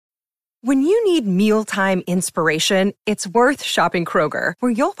When you need mealtime inspiration, it's worth shopping Kroger,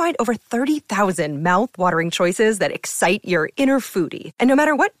 where you'll find over 30,000 mouth-watering choices that excite your inner foodie. And no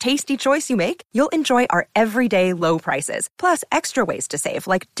matter what tasty choice you make, you'll enjoy our everyday low prices, plus extra ways to save,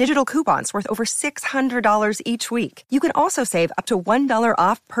 like digital coupons worth over $600 each week. You can also save up to $1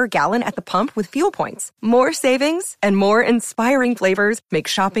 off per gallon at the pump with fuel points. More savings and more inspiring flavors make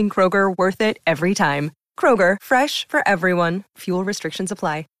shopping Kroger worth it every time. Kroger, fresh for everyone. Fuel restrictions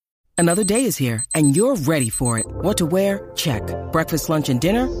apply. Another day is here, and you're ready for it. What to wear? Check. Breakfast, lunch, and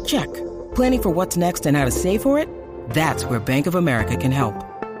dinner? Check. Planning for what's next and how to save for it? That's where Bank of America can help.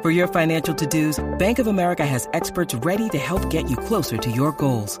 For your financial to-dos, Bank of America has experts ready to help get you closer to your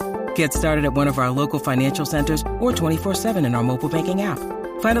goals. Get started at one of our local financial centers or 24/7 in our mobile banking app.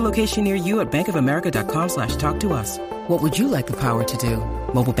 Find a location near you at bankofamerica.com/talktous. What would you like the power to do?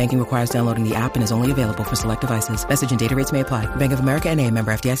 Mobile banking requires downloading the app and is only available for select devices. Message and data rates may apply. Bank of America N.A.,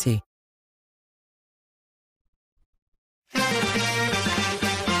 member FDIC.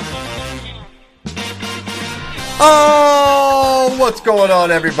 Oh, what's going on,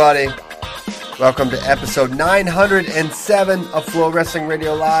 everybody? Welcome to episode 907 of Flow Wrestling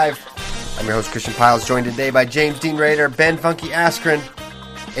Radio Live. I'm your host, Christian Piles, joined today by James Dean Rader, Ben Funky Askren,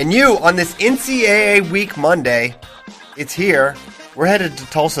 and you on this NCAA Week Monday. It's here. We're headed to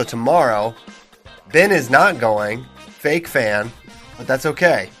Tulsa tomorrow. Ben is not going. Fake fan, but that's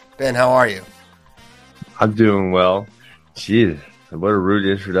okay. Ben, how are you? I'm doing well. Jeez, what a rude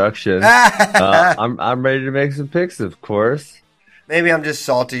introduction. I'm ready to make some picks, of course. Maybe I'm just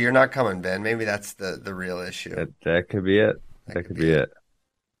salty. You're not coming, Ben. Maybe that's the real issue. That could be it. That could be it.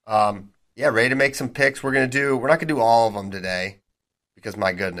 Yeah, ready to make some picks. We're not gonna do all of them today because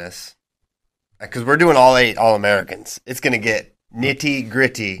my goodness, because we're doing all 8 All-Americans. It's gonna get nitty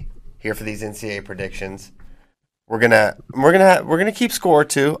gritty here for these NCAA predictions. We're gonna keep score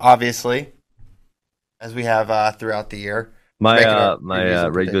too, obviously, as we have throughout the year. My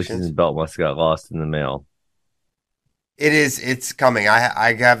regular season belt must have got lost in the mail. It's coming.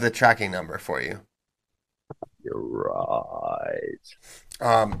 I have the tracking number for you. You're right.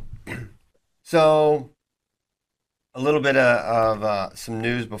 So a little bit of some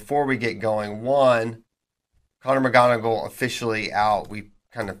news before we get going. One, Connor McGonigal officially out. We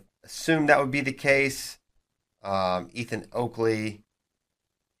kind of assumed that would be the case. Ethan Oakley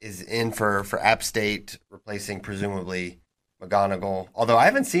is in for App State, replacing presumably McGonigal. Although I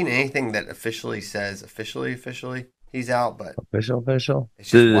haven't seen anything that officially says officially he's out. But official.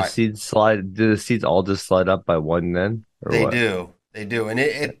 Did the seeds slide? Did the seeds all just slide up by one then? They do, and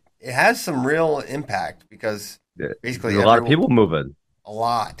it has some real impact because basically there's a lot of people moving. A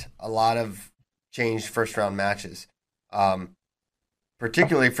lot of changed first round matches.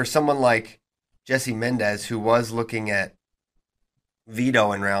 Particularly for someone like Jesse Mendez, who was looking at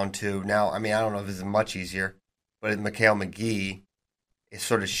veto in round 2. Now, I mean, I don't know if this is much easier, but Mikhail McGee, it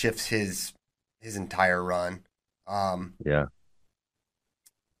sort of shifts his entire run. Yeah.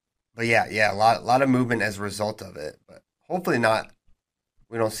 But yeah, a lot of movement as a result of it. But hopefully not.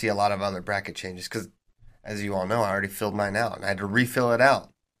 We don't see a lot of other bracket changes because, as you all know, I already filled mine out and I had to refill it out.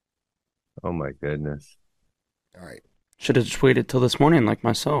 Oh my goodness! All right. Should have just waited till this morning, like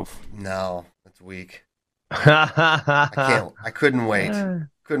myself. No, that's weak. I couldn't wait.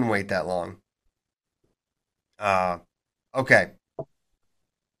 Couldn't wait that long. Okay.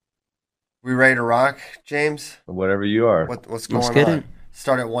 We ready to rock, James? Whatever you are. What's going on?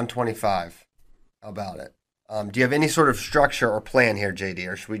 Start at 125. How about it? Do you have any sort of structure or plan here, JD,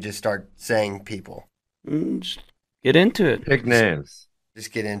 or should we just start saying people? Just get into it. Pick names.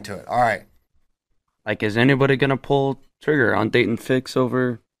 Just get into it. All right. Like, is anybody going to pull trigger on Dayton Fix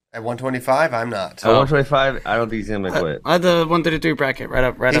over? At 125, I'm not. At 125, I don't think he's going to quit. I had the 133 bracket right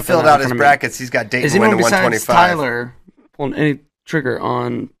up. He filled out his brackets. He's got Dayton winning 125. Is Tyler pulling any trigger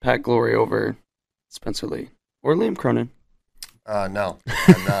on Pat Glory over Spencer Lee or Liam Cronin? No,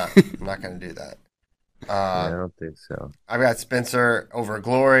 I'm not. I'm not going to do that. I don't think so. I've got Spencer over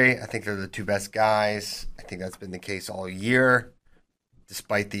Glory. I think they're the two best guys. I think that's been the case all year,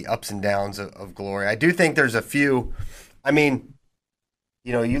 despite the ups and downs of Glory. I do think there's a few. I mean,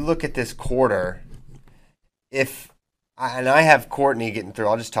 you know, you look at this quarter. I have Courtney getting through.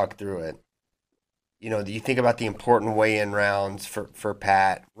 I'll just talk through it. You know, you think about the important weigh-in rounds for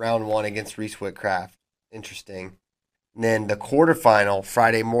Pat. Round 1 against Reese Whitcraft. Interesting. And then the quarterfinal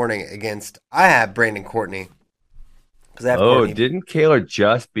Friday morning against, I have Brandon Courtney. Courtney. Didn't Kaylor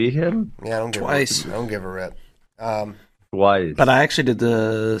just beat him? Yeah, I don't give Twice. I don't give a rip. Twice. But I actually did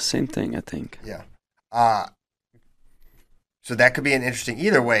the same thing, I think. Yeah. So that could be an interesting.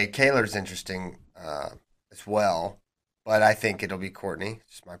 Either way, Kaylor's interesting as well. but I think it'll be Courtney.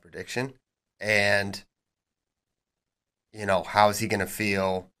 Just my prediction. And, how's he going to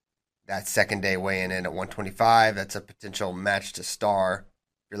feel that second day weighing in at 125? That's a potential match to star.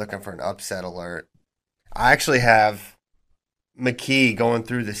 If you're looking for an upset alert. I actually have McKee going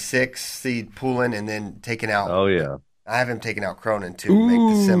through the 6 seed Poulin and then taking out. Oh, yeah. I have him taking out Cronin to make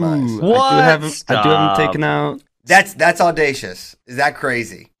the semis. What? I do have him taken out. That's audacious. Is that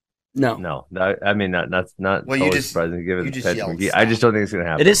crazy? No. I mean, that's not Well, totally surprising given you just Patrick yelled, McGee. stop. I just don't think it's going to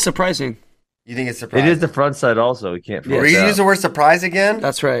happen. It is surprising. You think it's surprising? It is the front side also. We can't forget Were you that. use the word surprise again?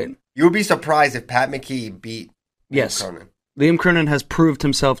 That's right. You would be surprised if Pat McKee beat Yes. Cronin. Liam Cronin has proved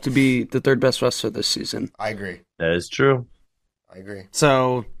himself to be the third best wrestler this season. I agree. That is true. I agree.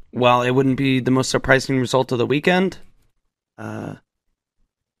 So, while it wouldn't be the most surprising result of the weekend, I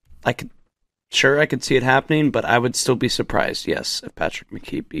could see it happening, but I would still be surprised, yes, if Patrick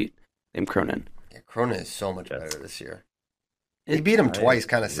McKee beat Liam Cronin. Yeah, Cronin is so much better this year. He It- beat him twice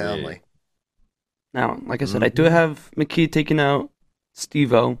kind of soundly. Now, like I said, I do have McKee taking out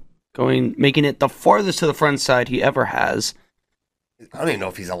Steve-O, making it the farthest to the front side he ever has. I don't even know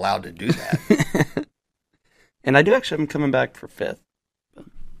if he's allowed to do that. And I do actually have him coming back for 5th.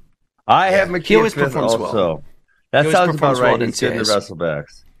 I have He McKee always Smith performs also. well. That He always sounds about performs well right. at He's in the NCAAs.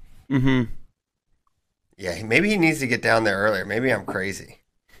 wrestlebacks. Mm-hmm. Yeah, maybe he needs to get down there earlier. Maybe I'm crazy.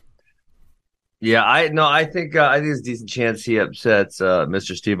 Yeah, I think there's a decent chance he upsets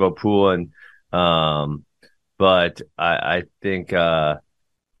Mr. Steve O'Poulin, but I think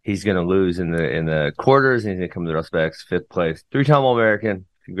he's going to lose in the quarters, and he's going to come to the wrestlebacks 5th place. 3-time All-American.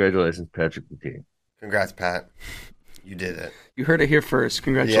 Congratulations, Patrick McKee. Congrats, Pat. You did it. You heard it here first.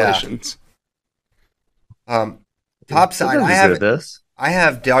 Congratulations. Top side, We're I good at this.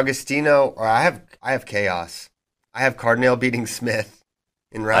 have D'Agostino, or I have Chaos. I have Cardinale beating Smith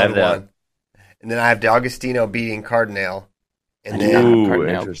in round that. 1. And then I have D'Agostino beating Cardinale. And I do not then have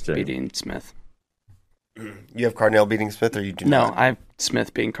Cardinale interesting. beating Smith. you have Cardinale beating Smith, or you do No, not? I have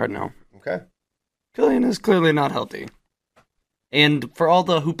Smith beating Cardinale. Okay. Killian is clearly not healthy. And for all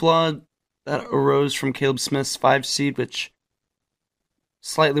the hoopla that arose from Caleb Smith's 5 seed, which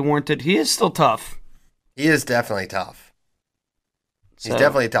slightly warranted, he is still tough. He is definitely tough. He's So-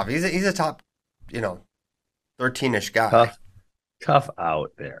 definitely tough. He's a top, 13-ish guy. Tough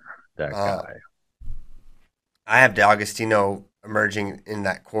out there, that guy. I have D'Agostino emerging in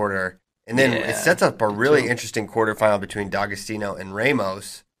that quarter. And then it sets up a really interesting quarterfinal between D'Agostino and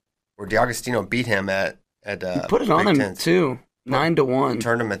Ramos, where D'Agostino beat him at He put it on Big him, Ten. too. 9-1.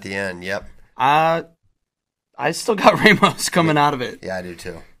 Turned him at the end. Yep. I still got Ramos coming out of it. Yeah, I do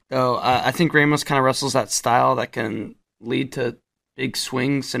too. Though I think Ramos kind of wrestles that style that can lead to big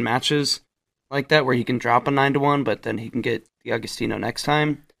swings and matches like that, where he can drop a 9-1, but then he can get D'Agostino next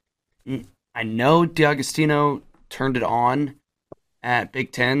time. I know D'Agostino turned it on at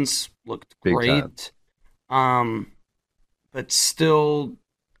Big Tens, looked Big great. But still,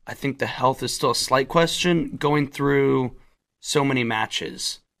 I think the health is still a slight question going through so many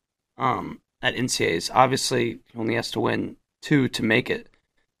matches at NCAAs. Obviously, he only has to win 2 to make it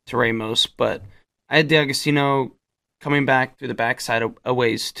to Ramos, but I had D'Agostino coming back through the backside a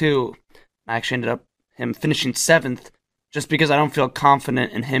ways too. I actually ended up him finishing 7th just because I don't feel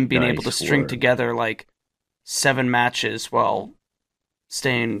confident in him being able to string work. together like 7 matches while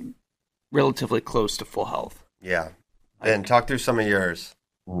staying relatively close to full health. Yeah. Ben, talk through some of yours.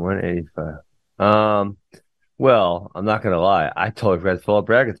 185. Well, I'm not gonna lie. I totally forgot to fill up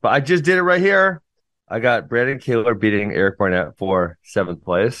brackets, but I just did it right here. I got Brandon Kaler beating Eric Barnett for 7th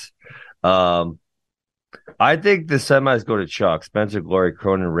place. I think the semis go to Chuck, Spencer Glory,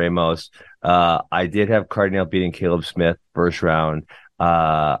 Cronin, Ramos. I did have Cardinale beating Caleb Smith first round.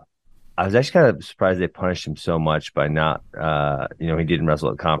 I was actually kind of surprised they punished him so much by not, he didn't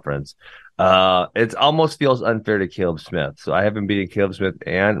wrestle at conference. It almost feels unfair to Caleb Smith. So I have been beating Caleb Smith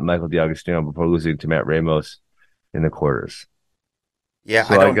and Michael D'Agostino before losing to Matt Ramos in the quarters. Yeah,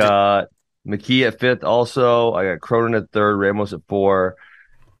 So I got McKee at 5th also. I got Cronin at 3rd, Ramos at 4,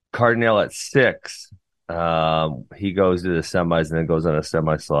 Cardinale at 6. He goes to the semis and then goes on a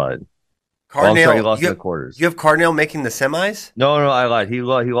semi slide. Cardinale, he lost in the quarters. You have Cardinale making the semis, No, I lied. He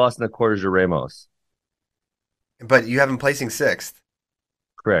lost in the quarters to Ramos. but you have him placing 6th.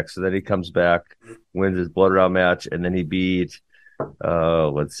 Correct. So then he comes back, wins his blood round match, and then he beat.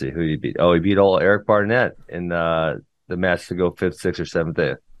 Let's see who he beat. Oh, he beat old Eric Barnett in the match to go 5th, 6th, or 7th,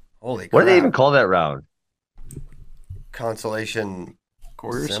 8th. Holy crap. What do they even call that round? Consolation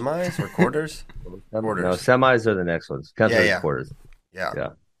Quarters? semis or quarters? Quarters. No, semis are the next ones. Conference Yeah. quarters. Yeah. Yeah.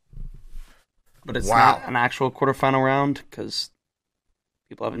 But it's Wow. not an actual quarterfinal round because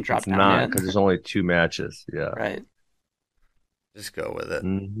people haven't dropped It's down not yet. because there's only 2 matches. Yeah. Right. Just go with it.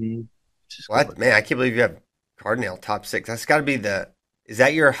 Mm-hmm. What? Man, I can't believe you have Cardinal top 6. That's got to be is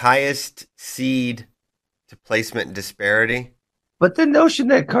that your highest seed to placement disparity? But the notion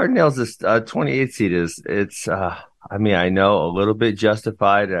that Cardinals is 28 seed I mean, I know a little bit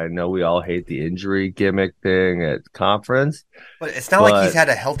justified, and I know we all hate the injury gimmick thing at conference. But it's not like he's had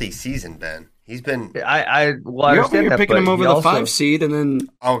a healthy season, Ben. He's been. I understand you're that, picking but him over he the also... 5 seed and then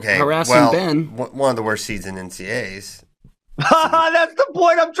harassing well, Ben. One of the worst seeds in NCAAs. That's the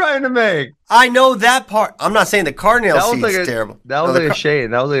point I'm trying to make. I know that part. I'm not saying the Cardinal seed's terrible. That was like a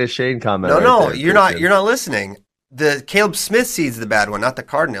Shane. That was like a Shane comment. You're not. You're not listening. The Caleb Smith seed's the bad one, not the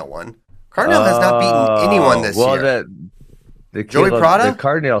Cardinal one. Cardinal has not beaten anyone this year. Joey Prada? The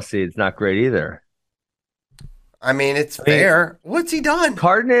Cardinal seed's not great either. I mean, it's fair. What's he done?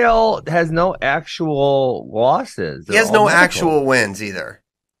 Cardinal has no actual losses. He has no actual wins either.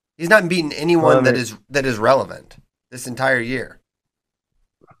 He's not beaten anyone that is relevant this entire year.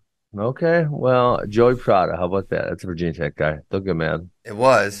 Okay, well, Joey Prada, how about that? That's a Virginia Tech guy. Don't get mad. It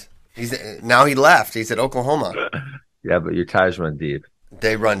was. Now he left. He's at Oklahoma. Yeah, but your ties run deep.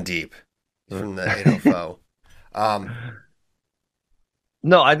 They run deep from the 804.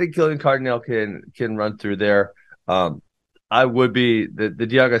 No, I think Killian Cardinal can run through there. I would be the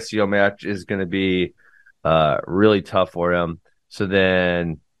D'Agostino match is going to be really tough for him. So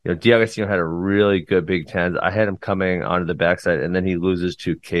then, D'Agostino had a really good Big Ten. I had him coming onto the backside, and then he loses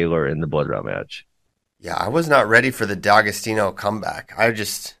to Kaler in the blood round match. Yeah, I was not ready for the D'Agostino comeback.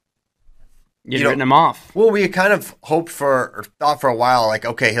 You'd written him off. Well, we kind of hoped for or thought for a while, like,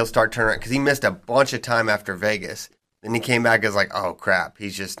 okay, he'll start turning around because he missed a bunch of time after Vegas. Then he came back as like, oh crap,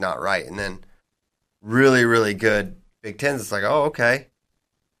 he's just not right. And then really, really good Big Tens. It's like, oh, okay.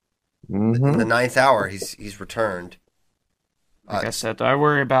 Mm-hmm. In the 9th hour, he's returned. Like I said, I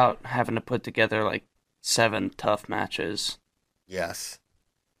worry about having to put together like 7 tough matches. Yes.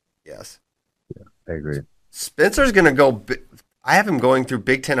 Yeah, I agree. Spencer's going to go. I have him going through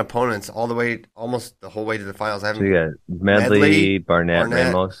Big Ten opponents all the way, almost the whole way to the finals. I have him Medley, Barnett,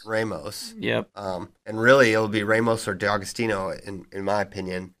 Ramos. Yep. And really, it'll be Ramos or D'Agostino, in my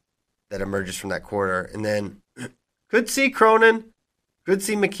opinion, that emerges from that quarter. And then could see Cronin, could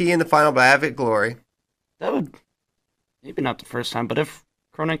see McKee in the final, but I have it Glory. That would maybe not the first time, but if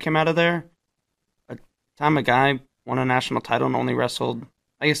Cronin came out of there, a time a guy won a national title and only wrestled,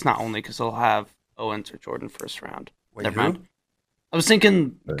 I guess not only because he'll have Owens or Jordan first round. Wait, Never who? mind. I was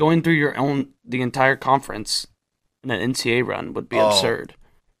thinking going through the entire conference in an NCAA run would be absurd.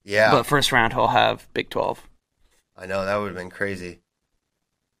 Yeah. But first round, he'll have Big 12. I know, that would have been crazy.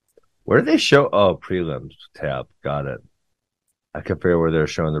 Where did they show? Oh, prelims tab. Got it. I can figure where they're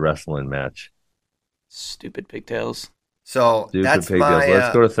showing the wrestling match. Stupid pigtails. So that's my.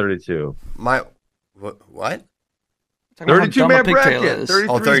 Let's go to 32. My what? 32-man bracket.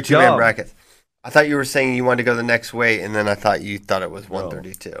 32-man bracket. I thought you were saying you wanted to go the next way, and then I thought you thought it was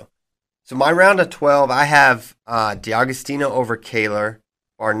 132. No. So my round of 12, I have D'Agostino over Kaler,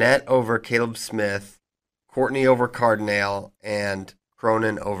 Barnett over Caleb Smith, Courtney over Cardinal, and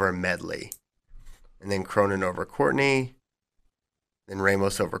Cronin over Medley. And then Cronin over Courtney, then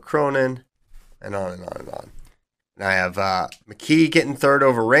Ramos over Cronin, and on and on and on. And I have McKee getting third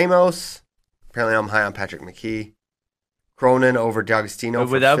over Ramos. Apparently I'm high on Patrick McKee. Cronin over D'Agostino.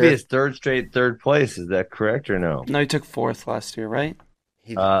 But that would be his third straight third place. Is that correct or no? No, he took 4th last year, right?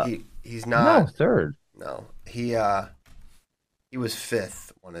 He's not. No, third. No, he was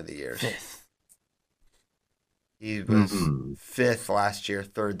 5th one of the years. 5th. He was 5th last year,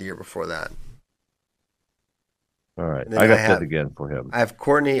 3rd the year before that. All right, I got 5th again for him. I have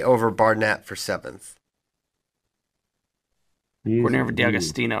Courtney over Barnett for 7th. Courtney over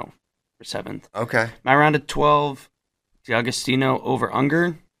D'Agostino for 7th. Okay. My round of 12. D'Agostino over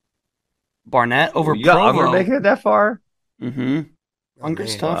Unger. Barnett over Provo. Unger making it that far? Mm-hmm.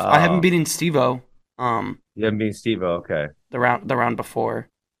 Unger's tough. Wow. I haven't beaten Steve-O. You haven't beaten Steve-O, okay. The round before.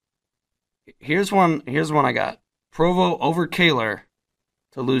 Here's one I got. Provo over Kaler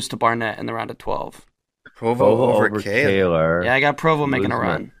to lose to Barnett in the round of 12. Provo over Kaler. Yeah, I got Provo making a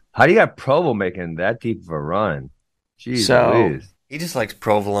run. How do you got Provo making that deep of a run? Jeez, Louise. He just likes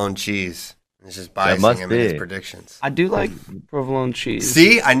provolone cheese. It's just biasing him in his predictions. I do like provolone cheese.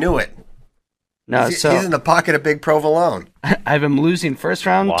 See? I knew it. No, he's in the pocket of big provolone. I have him losing first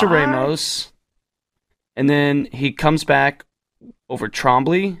round to Ramos. And then he comes back over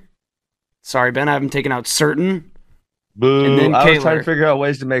Trombley. Sorry, Ben, I have him taken out Certain. Boo. And then I was trying to figure out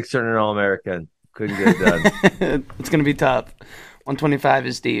ways to make Certain an All-American. Couldn't get it done. It's going to be tough. 125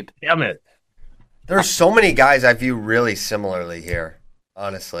 is deep. Damn it. There are so many guys I view really similarly here,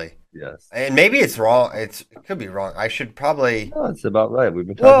 honestly. Yes. And maybe it's wrong. It could be wrong. I should probably. No, it's about right. We've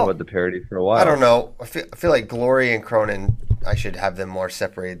been talking about the parity for a while. I don't know. I feel like Glory and Cronin, I should have them more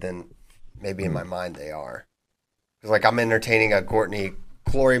separated than maybe in my mind they are. Because like I'm entertaining a Courtney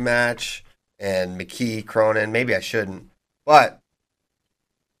Glory match and McKee Cronin. Maybe I shouldn't, but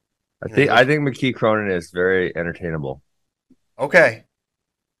I think McKee Cronin is very entertainable. Okay.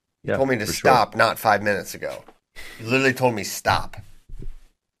 You Yeah, told me to for stop sure. not 5 minutes ago. You literally told me stop.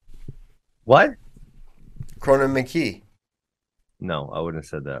 What? Cronin McKee. No, I wouldn't have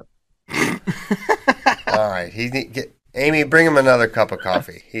said that. All right. Amy, bring him another cup of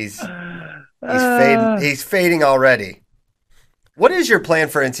coffee. He's fading. He's fading already. What is your plan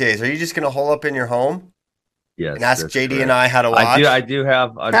for NCAAs? Are you just going to hole up in your home Yes. and ask that's JD correct. and I how to watch? I do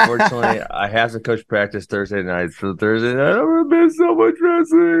have, unfortunately, I have to coach practice Thursday night. So Thursday night, I'm going to miss so much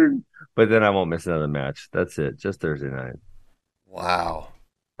wrestling. But then I won't miss another match. That's it. Just Thursday night. Wow.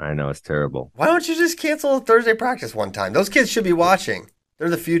 I know, it's terrible. Why don't you just cancel Thursday practice one time? Those kids should be watching. They're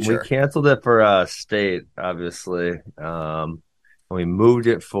the We future. canceled it for state, obviously. And we moved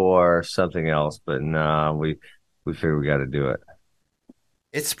it for something else. But no, we figured we got to do it.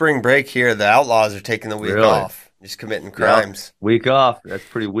 It's spring break here. The Outlaws are taking the week Really? off. Just committing crimes. Week off. That's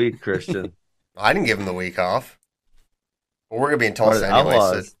pretty weak, Christian. I didn't give them the week off. But we're going to be in Tulsa What are the anyway, so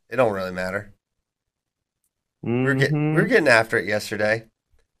Outlaws? it don't really matter. Mhm. We're getting after it yesterday.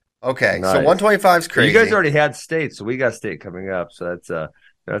 Okay, so Nice. 125 is crazy. You guys already had state, so we got state coming up. So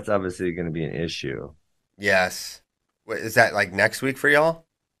that's obviously going to be an issue. Yes. Wait, is that like next week for y'all?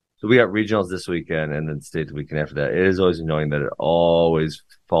 So we got regionals this weekend and then state the weekend after that. It is always annoying that it always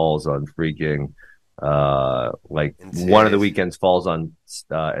falls on freaking like NCAAs. one of the weekends falls on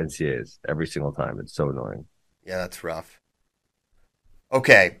NCAAs every single time. It's so annoying. Yeah, that's rough.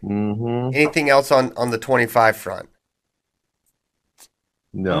 Okay. Mm-hmm. Anything else on the 25 front?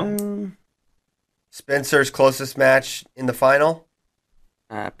 No. Spencer's closest match in the final?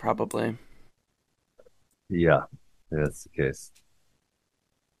 Probably. Yeah, that's the case.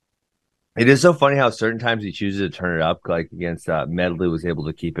 It is so funny how certain times he chooses to turn it up, like against Medley was able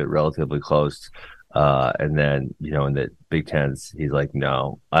to keep it relatively close. And then, in the Big Tens, he's like,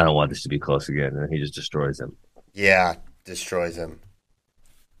 no, I don't want this to be close again. And he just destroys him. Yeah, destroys him.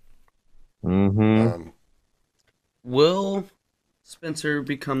 Mm-hmm. Will Spencer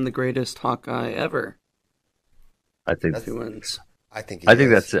become the greatest Hawkeye ever I think if he wins? I think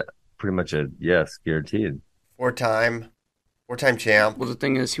that's pretty much a yes, guaranteed. Four-time champ. Well, the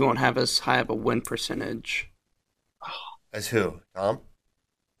thing is, he won't have as high of a win percentage. As who? Tom?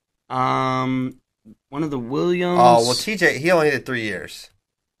 One of the Williams. Oh, well, TJ, he only did 3 years.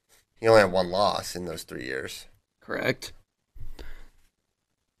 He only had one loss in those 3 years. Correct.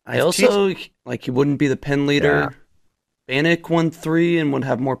 I also, like, he wouldn't be the pin leader. Bannock won 3 and would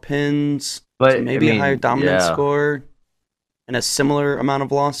have more pins. But So maybe I mean, a higher dominance yeah. score and a similar amount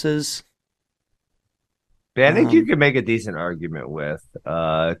of losses. Bannock, you can make a decent argument with,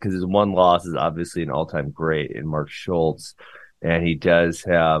 because his one loss is obviously an all-time great in Mark Schultz, and he does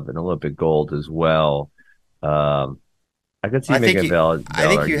have an Olympic gold as well. I could see making a valid I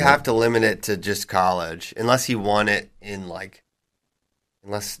think you argument. have to limit it to just college, unless he won it in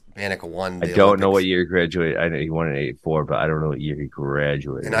unless Bannock won. I The don't know Olympics. what year he graduated. I know he won in 84, but I don't know what year he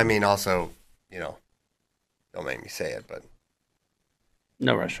graduated. And I mean, also, don't make me say it, but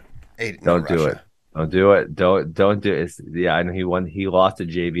No Russia. Don't do it. Don't do it. Don't do it. I know he won. He lost a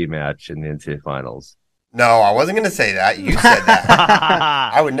JV match in the NCAA finals. No, I wasn't going to say that. You said that.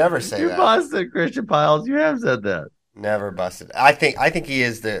 I would never say You that. busted, Christian Piles. You have said that. Never busted. I think he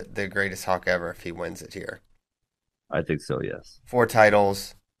is the greatest Hawk ever if he wins it here. I think so. Yes. 4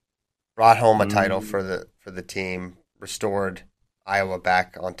 titles, brought home a title for the team, restored Iowa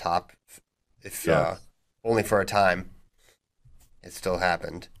back on top. If Yes. only for a time, it still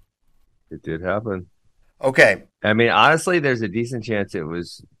happened. It did happen. Okay, I mean, honestly, there's a decent chance it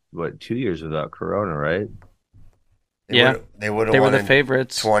was 2 years without Corona, right? they would have They were won the in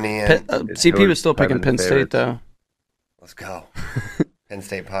favorites. 20 and CP was still picking Having the Penn State, favorites. though. let's go. Penn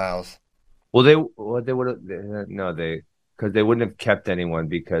State Piles. Well, they would have because they wouldn't have kept anyone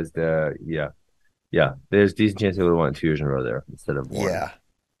because there's a decent chance they would have won 2 years in a row there instead of one. Yeah.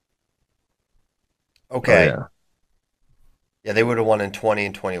 Okay. Oh, Yeah, they would have won in 20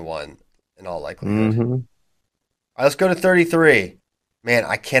 and 21 in all likelihood. Mm-hmm. All right, let's go to 33. Man,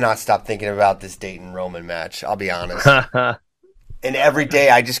 I cannot stop thinking about this Dayton Roman match. I'll be honest. And every day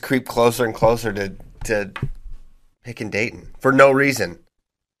I just creep closer and closer to picking Dayton for no reason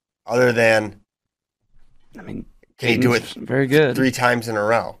other than I mean, can he do it Dayton's very good. 3 times in a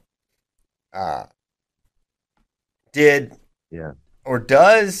row? Does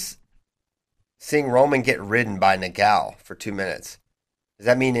seeing Roman get ridden by Nagao for 2 minutes. Does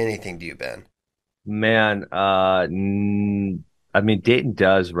that mean anything to you, Ben? Man, I mean, Dayton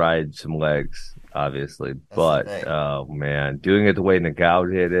does ride some legs, obviously, but oh man, doing it the way Nagao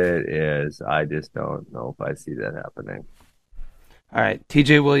did it is, I just don't know if I see that happening. All right,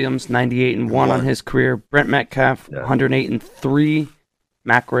 TJ Williams, 98-1 on his career. Brent Metcalf, 108-3.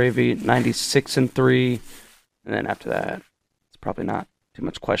 McGravy, 96-3. And then after that, it's probably not too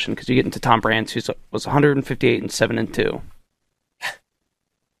much question because you get into Tom Brands, who was 158-7-2.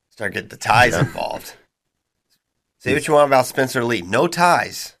 Start getting the ties involved. Say what you want about Spencer Lee. No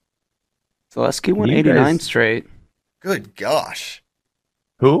ties. Zaleski won 89 straight. Good gosh.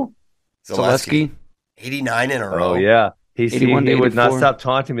 Who? Zaleski. 89 in a row. Oh, yeah. He would not 84. stop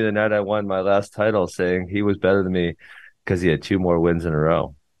taunting me the night I won my last title, saying he was better than me because he had 2 more wins in a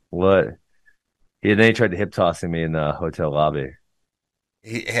row. What? Then he tried to hip tossing me in the hotel lobby.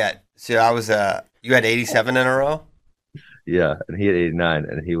 He had. So I was. You had 87 in a row. Yeah, and he had 89,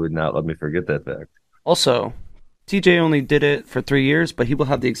 and he would not let me forget that fact. Also, TJ only did it for 3 years, but he will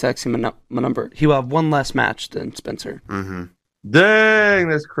have the exact same number. He will have one less match than Spencer. Mm-hmm. Dang,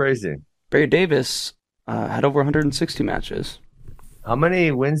 that's crazy. Barry Davis had over 160 matches. How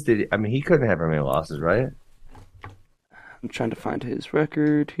many wins did he? I mean, he couldn't have very many losses, right? I'm trying to find his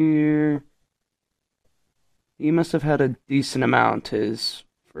record here. He must have had a decent amount his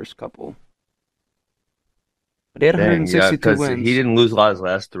first couple. But he had 162 wins. He didn't lose a lot his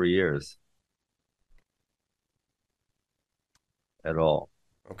last 3 years. At all.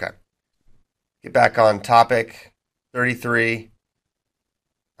 Okay. Get back on topic. 33.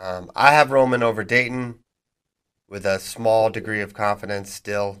 I have Roman over Dayton with a small degree of confidence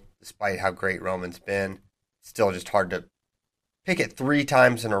still, despite how great Roman's been. Still just hard to pick it 3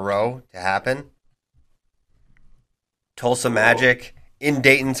 times in a row to happen. Tulsa Magic in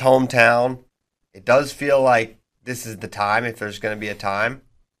Dayton's hometown. It does feel like this is the time if there's going to be a time.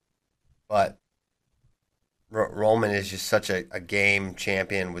 But Roman is just such a game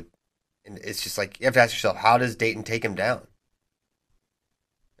champion. And it's just like you have to ask yourself, how does Dayton take him down?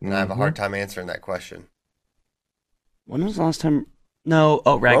 And I have a hard time answering that question. When was the last time? No,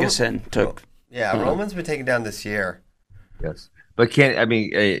 Ragusin took. Yeah, Roman's been taken down this year. Yes. But can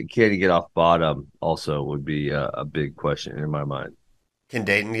he get off bottom also would be a big question in my mind. Can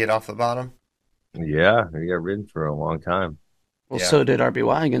Dayton get off the bottom? Yeah, he got ridden for a long time. Well, so did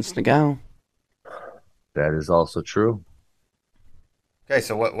RBY against Nagao. That is also true. Okay,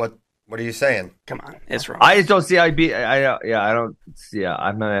 so what are you saying? Come on, it's wrong. I just don't see I don't see.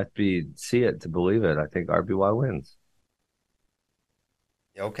 I'm gonna have to see it to believe it. I think RBY wins.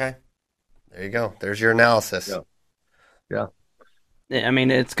 Okay, there you go. There's your analysis. Yeah. I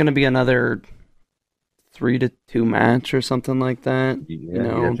mean, it's going to be another 3-2 match or something like that.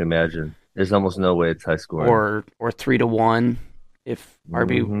 Yeah, you have to imagine. There's almost no way it's high scoring. Or 3-1 if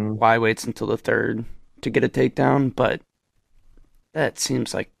RBY waits until the third to get a takedown. But that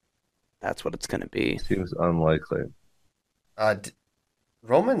seems like that's what it's going to be. Seems unlikely.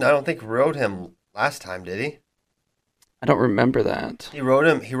 Roman, I don't think rode him last time, did he? I don't remember that. He rode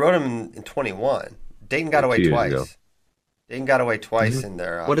him in 21. Dayton got away twice. Ago. Dayton got away twice in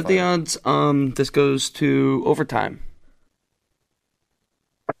their. What are the odds? This goes to overtime.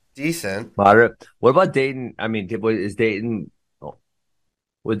 Decent. Moderate. What about Dayton? I mean, is Dayton?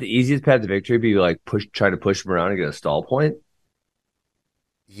 Would the easiest path to victory be like try to push him around and get a stall point?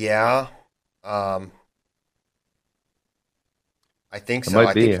 Yeah. I think so.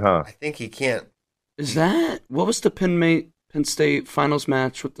 I think he can't. Is that what was the Penn State finals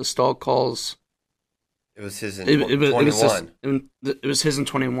match with the stall calls? It was his in 21. It was his in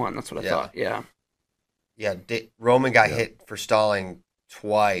 21. That's what I thought. Yeah. Yeah. Roman got hit for stalling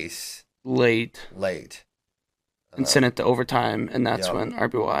twice. Late. And sent it to overtime, and that's when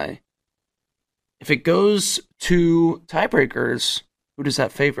RBY. If it goes to tiebreakers, who does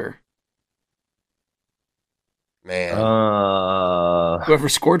that favor? Man. Whoever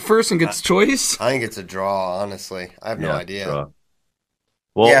scored first and gets choice? I think it's a draw, honestly. I have no idea. Draw.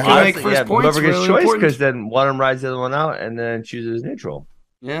 Well, whoever gets choice, because then one of them rides the other one out and then chooses neutral.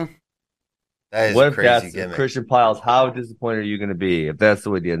 Yeah. That is a crazy gimmick. Christian Piles, how disappointed are you going to be if that's the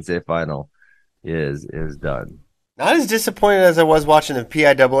way the NCAA final is done? Not as disappointed as I was watching the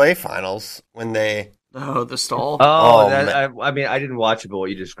PIAA finals when they... Oh, the stall? I mean, I didn't watch it, but what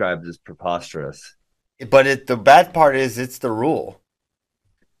you described is preposterous. But the bad part is it's the rule.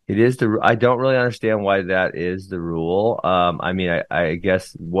 It is I don't really understand why that is the rule. I mean, I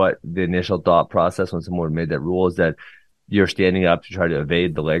guess what the initial thought process when someone made that rule is that you're standing up to try to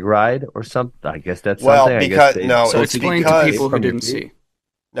evade the leg ride or something. I guess that's something. Well, because so explain to people who didn't see.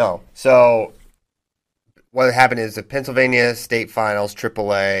 No, so what happened is the Pennsylvania State Finals,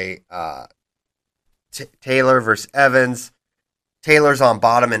 AAA, Taylor versus Evans. Taylor's on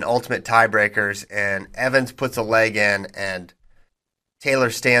bottom in ultimate tiebreakers, and Evans puts a leg in, and Taylor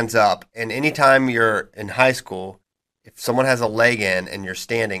stands up. And anytime you're in high school, if someone has a leg in and you're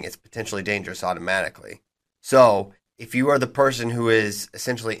standing, it's potentially dangerous automatically. So if you are the person who is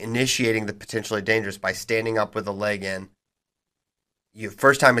essentially initiating the potentially dangerous by standing up with a leg in,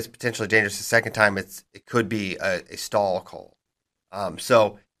 first time it's potentially dangerous. The second time it could be a stall call.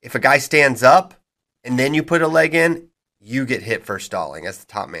 So if a guy stands up and then you put a leg in, you get hit for stalling as the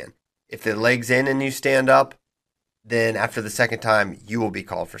top man. If the leg's in and you stand up, then after the second time, you will be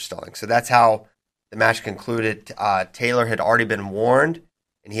called for stalling. So that's how the match concluded. Taylor had already been warned,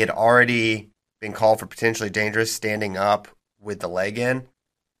 and he had already been called for potentially dangerous standing up with the leg in.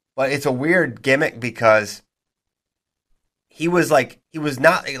 But it's a weird gimmick because he was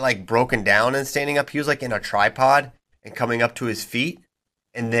not like broken down and standing up. He was like in a tripod and coming up to his feet,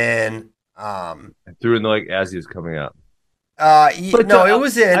 and then threw in the leg as he was coming up. It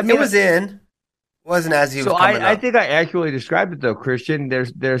was in. I mean, it was in. It wasn't as he was coming up. I think I accurately described it though, Christian.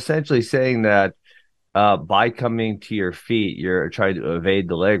 They're essentially saying that by coming to your feet, you're trying to evade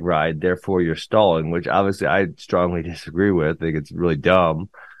the leg ride, therefore you're stalling, which obviously I strongly disagree with. I think it's really dumb.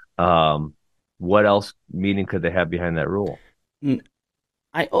 What else meaning could they have behind that rule?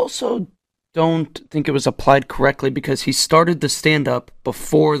 I also don't think it was applied correctly because he started the stand-up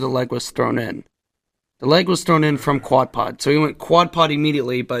before the leg was thrown in. The leg was thrown in from quad pod, so he went quad pod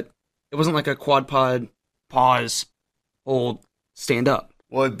immediately, but it wasn't like a quad pod, pause, hold, stand up.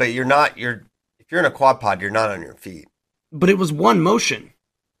 Well, but if you're in a quad pod, you're not on your feet. But it was one motion.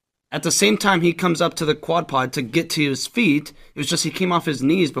 At the same time he comes up to the quad pod to get to his feet, it was just he came off his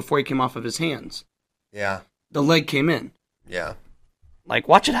knees before he came off of his hands. Yeah. The leg came in. Yeah. Like,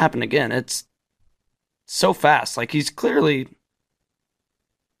 watch it happen again. It's so fast. Like, he's clearly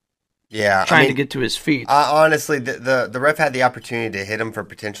trying to get to his feet. Honestly, the ref had the opportunity to hit him for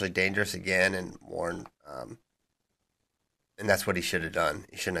potentially dangerous again and warn, and that's what he should have done.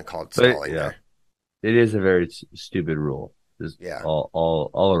 He shouldn't have called stalling there. It is a very stupid rule.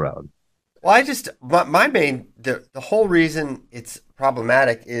 All around. Well, the whole reason it's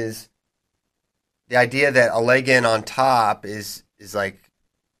problematic is the idea that a leg in on top is like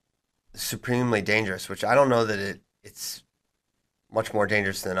supremely dangerous, which I don't know that it's much more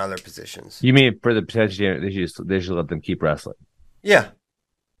dangerous than other positions. You mean for the potential they should let them keep wrestling? Yeah.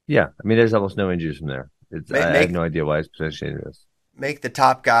 Yeah. I mean, there's almost no injuries from there. I have no idea why it's potentially dangerous. Make the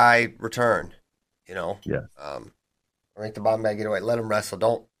top guy return, Yeah. Make the bottom guy get away. Let him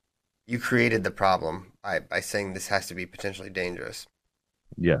wrestle. You created the problem by saying this has to be potentially dangerous.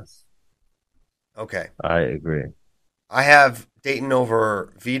 Yes. Okay. I agree. I have Dayton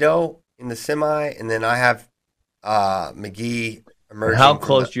over Vito in the semi, and then I have McGee emerging. How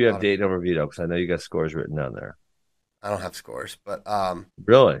close do you have Dayton over Vito? Because I know you got scores written down there. I don't have scores, but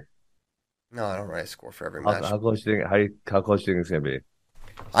really? No, I don't write a score for every match. How close do you think? How close do you think it's gonna be?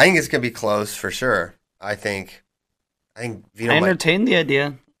 I think it's gonna be close for sure. I think Vito. I entertained the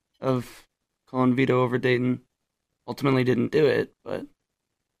idea of calling Vito over Dayton. Ultimately, didn't do it, but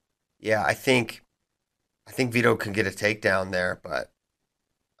yeah, I think Vito can get a takedown there, but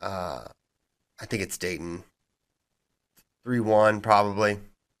I think it's Dayton 3-1 probably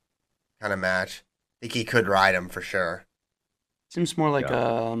kind of match. I think he could ride him for sure. Seems more like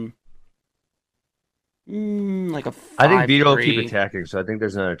a 5-3. I think Vito will keep attacking, so I think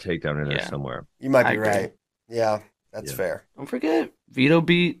there's another takedown in there somewhere. You might be right. Yeah, that's fair. Don't forget, Vito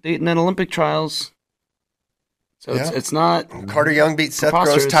beat Dayton at Olympic trials. So it's not... Carter Young beat Seth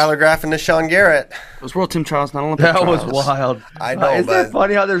Gross, Tyler Graff, and Deshaun Garrett. It was World Team Trials, not Olympic trials. That was wild. I know, Isn't that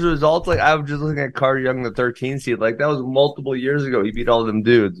funny how there's results? Like, I was just looking at Carter Young, the 13th seed. Like, that was multiple years ago. He beat all them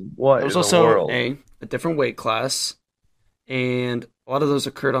dudes. What? It was also a different weight class, and a lot of those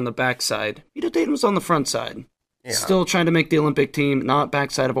occurred on the backside. Vito Dayton was on the front side. Yeah. Still trying to make the Olympic team, not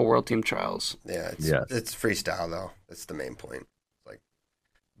backside of a World Team Trials. Yeah, it's freestyle, though. That's the main point.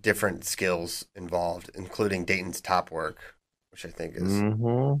 Different skills involved, including Dayton's top work, which I think is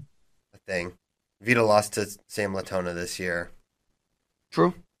a thing. Vito lost to Sam Latona this year.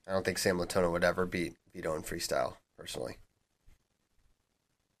 True. I don't think Sam Latona would ever beat Vito in freestyle, personally.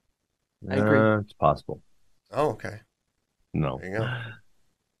 I agree. It's possible. Oh, okay. No. There you go.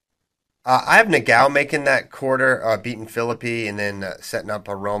 I have Nagao making that quarter, beating Philippi, and then setting up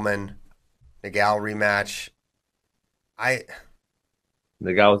a Roman Nagao rematch.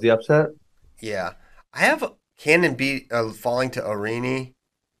 The guy with the upset? Yeah. I have Cannon falling to Orini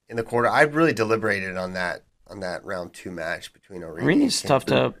in the quarter. I really deliberated on that on that round 2 match between Orini. Orini's tough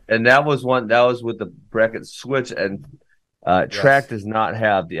to. And that was with the bracket switch, and Track does not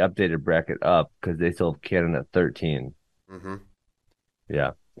have the updated bracket up because they still have Cannon at 13. Mm-hmm.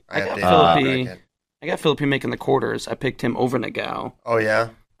 Yeah. I got Philippi making the quarters. I picked him over Nagao. Oh, yeah?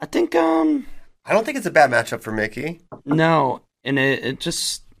 I think, I don't think it's a bad matchup for Mickey. No, and it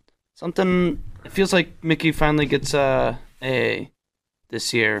just something. It feels like Mickey finally gets a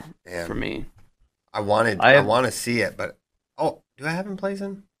this year for me. I want to see it, but do I have him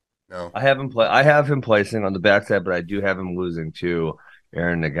placing? No, I have him placing on the backside, but I do have him losing to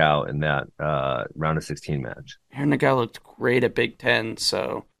Aaron Nagao in that round of 16 match. Aaron Nagao looked great at Big Ten,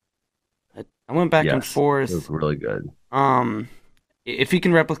 so I went back and forth. It was really good. If he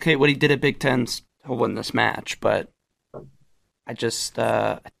can replicate what he did at Big Ten, he'll win this match. But I just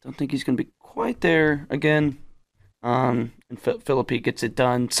I don't think he's going to be quite there again. And Philippi gets it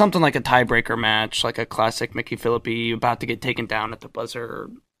done. Something like a tiebreaker match, like a classic Mickey Philippi about to get taken down at the buzzer,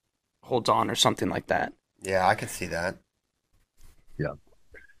 or holds on, or something like that. Yeah, I could see that. Yeah.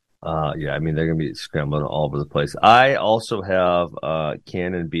 I mean, they're going to be scrambling all over the place. I also have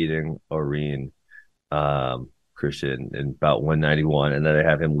Cannon beating Oreen, Christian, in about 191, and then I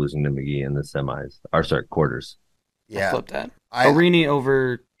have him losing to McGee in the semis. Quarters. Yeah. I flipped that. Orini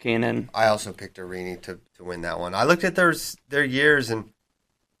over Cannon. I also picked Orini to win that one. I looked at their years, and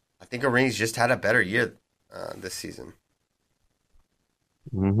I think Orini's just had a better year this season.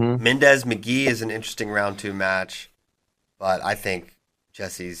 Mm-hmm. Mendez McGee is an interesting round 2 match, but I think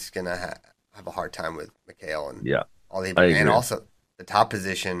Jesse's gonna have a hard time with Mikhail and and also the top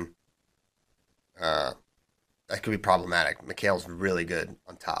position. That could be problematic. Mikhail's really good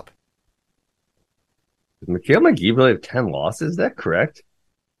on top. Does Mikhail McGee really have 10 losses? Is that correct?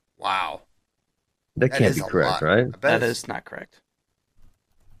 Wow, that can't be correct, right? That is not correct.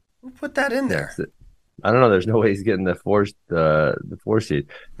 Who put that in there? I don't know. There's no way he's getting the 4 seed.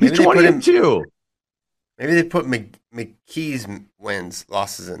 He's 20-2. Maybe they put McKee's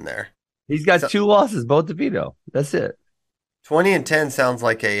losses in there. He's got 2 losses, both to Vito. That's it. 20-10 sounds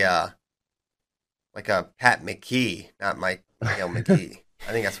like a Pat McKee, not Mikhail McGee.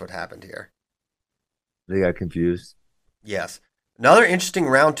 I think that's what happened here. They got confused. Yes. Another interesting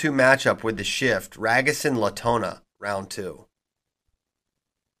round 2 matchup with the shift. Ragusin Latona, round 2.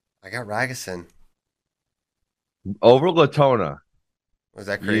 I got Ragusin. Over Latona. Was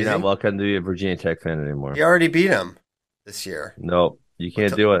that crazy? You're not welcome to be a Virginia Tech fan anymore. He already beat him this year. Nope, you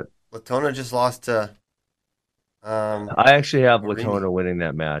can't do it. Latona just lost to... I actually have Latona winning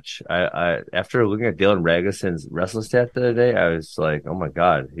that match. I after looking at Dylan Ragusin's wrestling stat the other day, I was like, oh my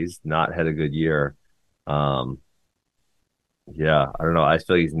God, he's not had a good year. I don't know. I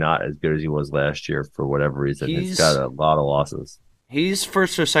feel like he's not as good as he was last year for whatever reason. He's got a lot of losses. He's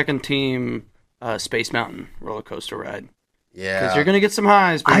first or second team Space Mountain roller coaster ride. Yeah. Because you're going to get some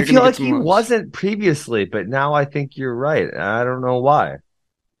highs, but I you're feel gonna like get some he lows. wasn't previously, but now I think you're right. I don't know why.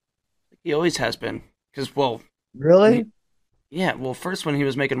 He always has been. Because, really? First when he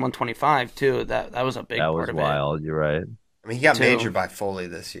was making 125, too, that was a big part of it. That was wild. You're right. I mean, he got majored by Foley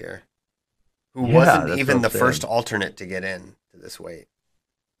this year, who wasn't even the first alternate to get in to this weight.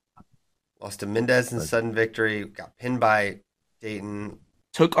 Lost to Mendez in sudden victory, got pinned by Dayton.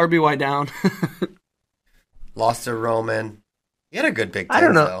 Took RBY down. Lost to Roman. He had a good Big Ten, I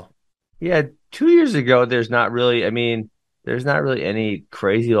don't know. though. Yeah, 2 years ago, there's not really any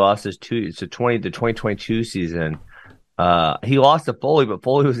crazy losses to the 2022 season. He lost to Foley, but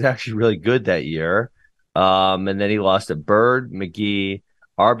Foley was actually really good that year. And then he lost to Bird, McGee,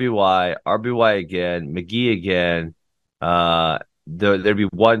 RBY again, McGee again. There'd be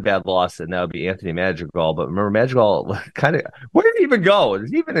one bad loss, and that would be Anthony Madrigal. But remember, Madrigal kind of, where did he even go? Does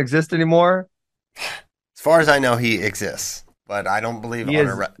he even exist anymore? As far as I know, he exists, but I don't believe he is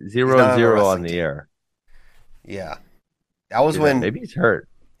 0-0 on the air. Yeah, that was when maybe he's hurt.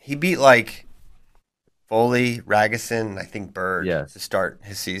 He beat like Foley, Ragusin, I think Bird to start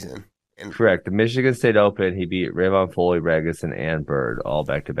his season. Correct. The Michigan State Open, he beat Raymond Foley, Ragusin, and Bird all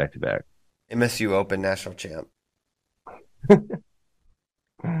back to back to back. MSU Open national champ.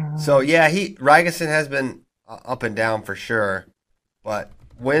 So yeah, Ragusin has been up and down for sure, but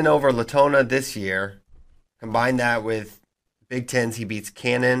win over Latona this year. Combine that with Big Tens, he beats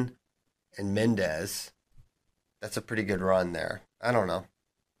Cannon and Mendez. That's a pretty good run there. I don't know.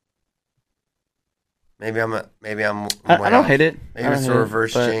 Maybe I'm. I don't hate it. Maybe it's a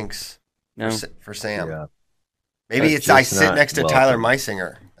reverse jinx for Sam. Yeah. Maybe I sit next to Tyler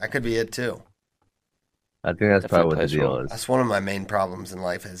Meisinger. That could be it too. I think that's probably what the deal is. That's one of my main problems in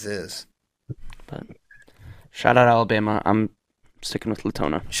life as is. But shout out Alabama. I'm sticking with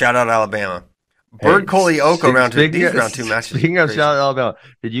Latona. Shout out Alabama. Bird Coley-Oko round two. Speaking These of- round two matches. Speaking of crazy. Charlotte, Alabama,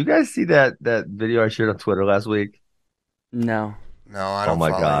 did you guys see that video I shared on Twitter last week? No. No, I Oh don't my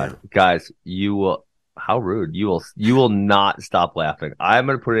follow God, you. guys, you will. How rude! You will not stop laughing. I'm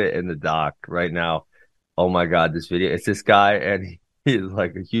gonna put it in the doc right now. Oh my God, this video. It's this guy, and he's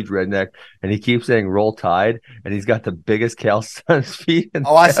like a huge redneck, and he keeps saying "Roll Tide," and he's got the biggest callus on his feet. And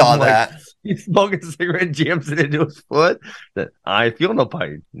Oh, I saw I'm like, that. He's smoking a cigarette and jams it into his foot. That I feel no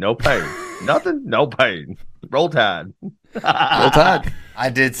pain, nothing, no pain. Roll Tide. Roll Tide. I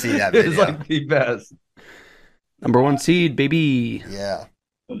did see that It's video. like the best. Number 1 seed, baby. Yeah.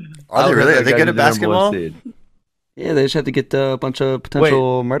 Are they really? Are they good at basketball? Yeah, they just had to get a bunch of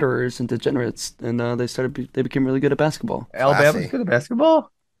potential murderers and degenerates, and they became really good at basketball. Alabama's Classy. good at basketball.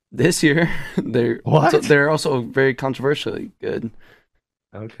 This year, What? they're also very controversially good.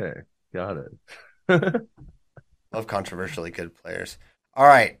 Okay, got it. Love controversially good players. All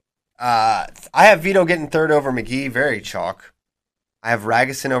right. I have Vito getting third over McGee. Very chalk. I have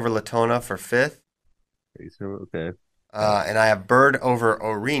Ragusin over Latona for fifth. Okay. And I have Bird over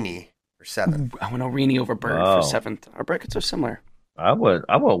Orini for seventh. I went Orini over Bird Wow. for seventh. Our brackets are similar. I went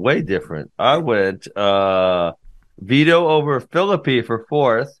way different. I went Vito over Philippi for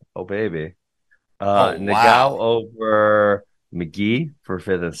fourth. Oh baby. Oh, Nagao wow. over McGee for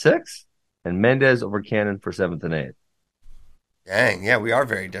fifth and sixth, and Mendez over Cannon for seventh and eighth. Dang, yeah, we are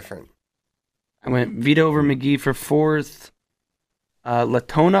very different. I went Vito over McGee for fourth,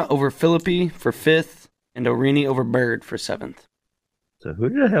 Latona over Philippi for fifth, and Orini over Bird for seventh. So who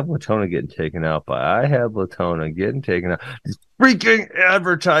did I have Latona getting taken out by? I had Latona getting taken out. These freaking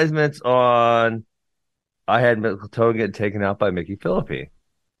advertisements on. I had Latona getting taken out by Mickey Philippi.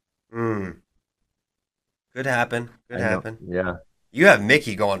 Could happen. Could I know. happen. Yeah, You have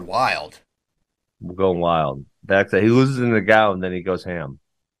Mickey going wild. we're going wild. Back that he loses in the Nagao and then he goes ham.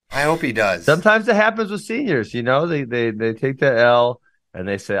 I hope he does. Sometimes it happens with seniors, you know. They take the L and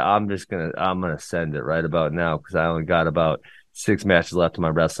they say, I'm gonna send it right about now because I only got about 6 matches left in my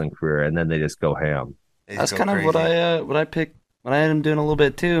wrestling career, and then they just go ham. They That's just go kind of crazy. what I picked. What I had him doing a little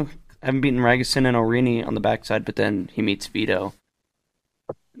bit too. I haven't beaten Ragusin and Orini on the backside, but then he meets Vito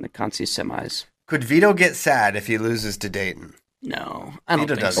in the Conci semis. Could Vito get sad if he loses to Dayton? No, I don't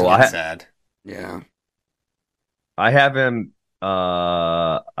Vito think doesn't so. get sad. Yeah, I have him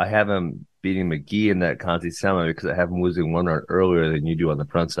beating McGee in that Conti semi because I have him losing 1 round earlier than you do on the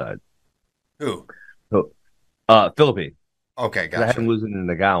front side. Who? So, Philippi. Okay, I have gotcha. him losing in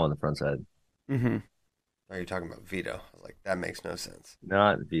the Nagao on the front side. mm-hmm. Are you talking about Vito? I was like, that makes no sense.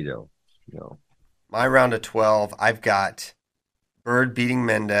 Not Vito. No. My round of 12, I've got Bird beating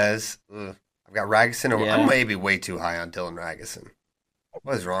Mendez. Ugh. I've got Ragusin over. Yeah. I'm maybe way too high on Dylan Ragusin.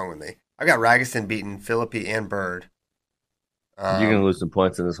 What is wrong with me? I've got Ragusin beating Philippi and Bird. You're going to lose some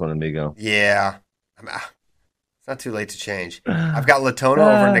points in this one, amigo. Yeah. It's not too late to change. I've got Latona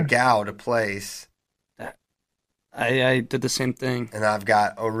over Nagao to place. I did the same thing. And I've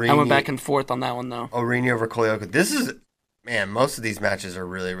got Orini. I went back and forth on that one though. Orini over Koyoko. This is, man, most of these matches are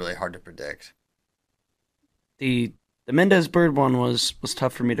really, really hard to predict. The Mendez Bird one was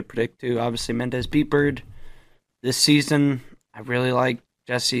tough for me to predict too. Obviously Mendez beat Bird this season. I really like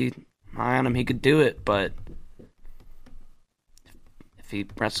Jesse. I'm high on him. He could do it, but if he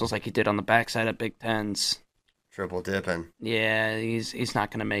wrestles like he did on the backside at Big Tens, Triple dipping. yeah, he's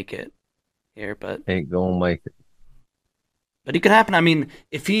not gonna make it here. But Ain't going to make it. it could happen. I mean,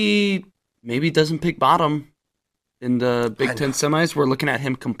 if he maybe doesn't pick bottom in the I Big know. Ten semis, we're looking at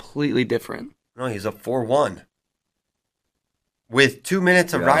him completely different. No, he's a 4-1. With 2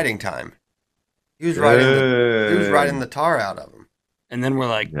 minutes of Yeah. riding time. He was riding the tar out of him. And then we're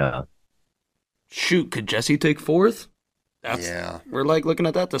like, Yeah. shoot, could Jesse take fourth? Yeah. We're like looking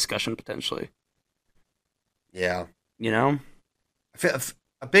at that discussion potentially. Yeah. You know? I feel,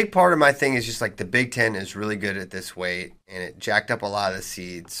 a big part of my thing is just like the Big Ten is really good at this weight, and it jacked up a lot of the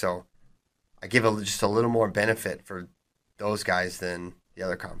seeds. So I give just a little more benefit for those guys than the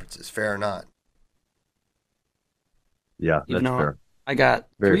other conferences. Fair or not? Yeah, Even that's though fair. I got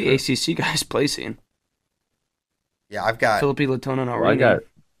Very three ACC guys placing. Yeah, I've got Philippi, Latona, and Well, I Arini. got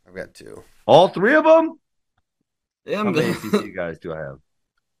I've got 2. all 3 of them? Yeah, How many ACC guys do I have?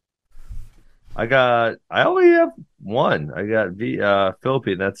 I only have 1. I got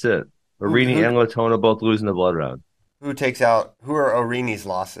Philippi, and that's it. Arini who- and Latona both losing the blood round. Who are Orini's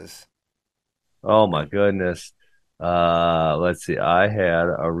losses? Oh my goodness. Let's see. I had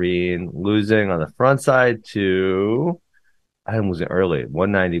Areen losing on the front side to I had him losing early,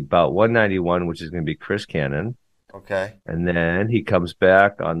 190, about 191, which is going to be Chris Cannon. Okay. And then he comes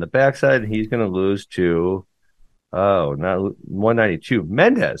back on the backside, and he's going to lose to not 192,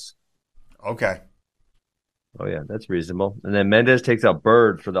 Mendez. Okay. Oh yeah, that's reasonable. And then Mendez takes out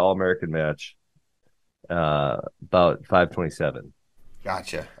Bird for the All American match. About 527.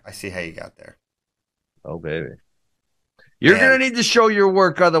 Gotcha. I see how you got there. Oh baby. You're Man. gonna need to show your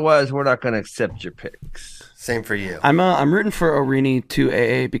work, otherwise we're not gonna accept your picks. Same for you. I'm rooting for Orini to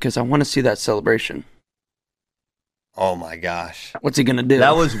AA because I want to see that celebration. Oh my gosh. What's he gonna do?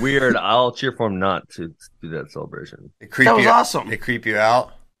 That was weird. I'll cheer for him not to do that celebration. That was awesome. They creep you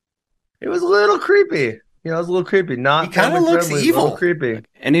out. It was a little creepy. It was a little creepy. Not He kinda family looks friendly, evil. A little creepy. Looks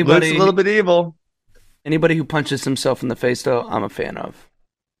Anybody a little bit evil. Anybody who punches himself in the face, though, I'm a fan of.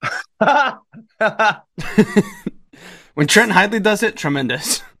 When Trent Hidley does it,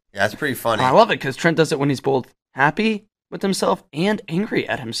 tremendous. Yeah, that's pretty funny. And I love it because Trent does it when he's both happy with himself and angry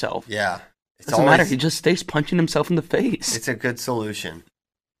at himself. Yeah. It doesn't matter. He just stays punching himself in the face. It's a good solution.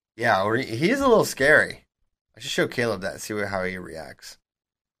 Yeah, or he is a little scary. I should show Caleb that, see how he reacts.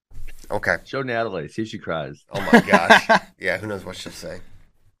 Okay. Show Natalie. See if she cries. Oh my gosh. Yeah, who knows what she'll say.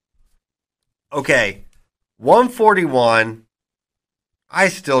 Okay. 141. I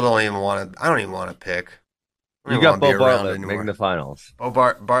still don't even want to. I don't even want to pick. I don't You even got wanna be Bo around Bartlett anymore. making the finals. Bo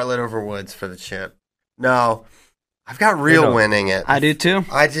Bartlett over Woods for the chip. No, I've got Real No. winning it. I do too.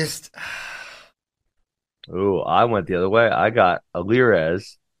 I just. Ooh, I went the other way. I got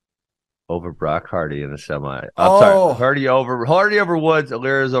Alirez over Brock Hardy in the semi. I'm Oh. sorry. Hardy over Woods,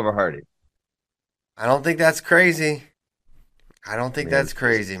 Alirez over Hardy. I don't think that's crazy. I don't think Man, that's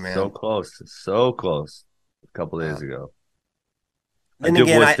crazy, man. So close. So close. A couple days ago. Then I did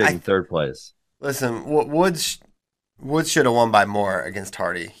again, Woods I taking third place. listen. Woods should have won by more against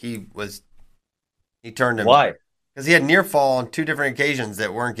Hardy. He turned him. Why? Because he had near fall on two different occasions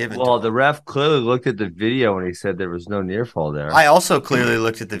that weren't given Well, to the him. ref clearly looked at the video and he said there was no near fall there. I also clearly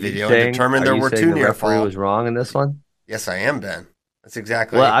looked at the video and determined there were two the near referee fall. was wrong in this one? Yes, I am, Ben. That's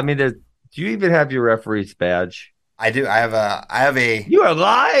exactly. Well, I mean, do you even have your referee's badge? I do. I have a. You are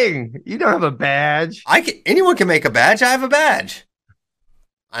lying. You don't have a badge. Anyone can make a badge. I have a badge.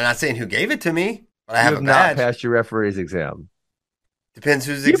 I'm not saying who gave it to me, but I have you a have badge. not passed your referee's exam. Depends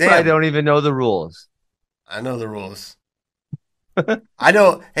whose You exam. probably don't even know the rules. I know the rules. I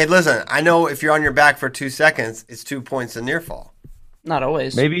know. Hey, listen. I know if you're on your back for 2 seconds, it's 2 points in near fall. Not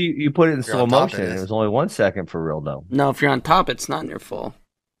always. Maybe you put it in If you're slow on top, motion. it It is. was only 1 second for real, though. No, if you're on top, it's not near full.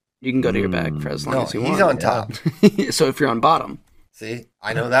 You can go to your back for as long No, as you he's want. on top. So if you're on bottom, See,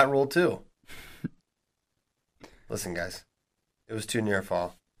 I know that rule too. Listen, guys, it was 2 near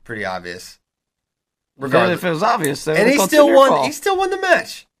fall. Pretty obvious. regardless if it was obvious, though, And it's he called still near won. fall. He still won the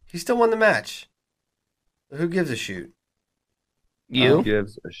match. He still won the match. Who gives a shoot? You?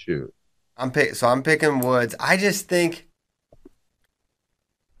 Gives a shoot. I'm picking Woods. I just think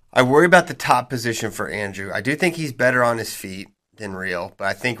I worry about the top position for Andrew. I do think he's better on his feet than Real, but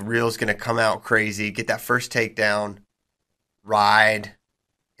I think Real's going to come out crazy, get that first takedown, ride,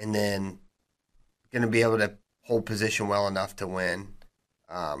 and then going to be able to hold position well enough to win.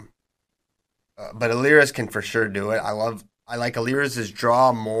 But Alirez can for sure do it. I like Alirez's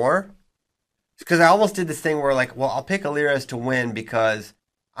draw more because I almost did this thing where I'll pick Alirez to win because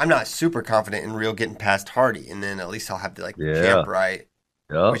I'm not super confident in Real getting past Hardy, and then at least I'll have the champ right,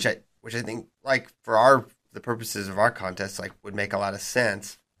 Yep. which I think for the purposes of our contest would make a lot of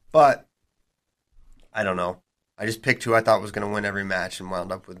sense. But I don't know. I just picked who I thought was going to win every match and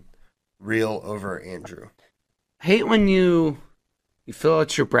wound up with Real over Andrew. I hate when you fill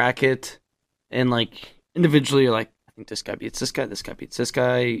out your bracket and individually you're like, I think this guy beats this guy beats this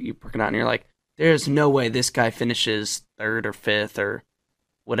guy. You work it out and you're like, there's no way this guy finishes third or fifth or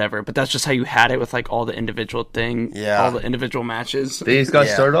whatever. But that's just how you had it with all the individual all the individual matches. Then he's got to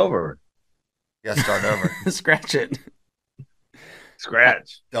Yeah. start over. You got to start over. Scratch it.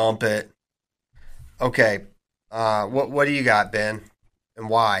 Scratch. Dump it. Okay. What do you got, Ben? And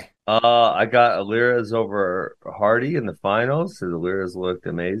why? I got Alirez over Hardy in the finals. So Alirez looked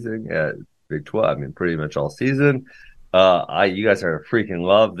amazing at Big 12. I mean, pretty much all season. You guys are freaking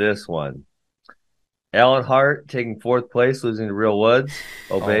love this one. Alan Hart taking fourth place, losing to Real Woods.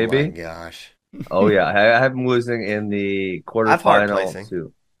 Oh, baby. Oh, my gosh. Oh, yeah. I have him losing in the I've Hart quarterfinal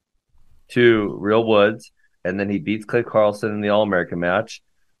placing. to Real Woods. And then he beats Clay Carlson in the All-American match.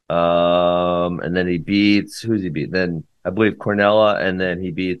 And then he beats, who's he beat? Then I believe Cornella, and then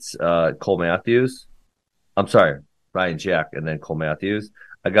he beats Cole Matthews. I'm sorry, Ryan Jack, and then Cole Matthews.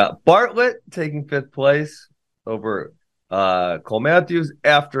 I got Bartlett taking fifth place over Cole Matthews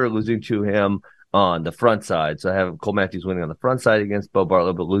after losing to him on the front side. So I have Cole Matthews winning on the front side against Bo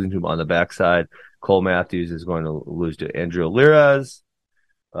Bartlett, but losing to him on the back side. Cole Matthews is going to lose to Andrew Alirez.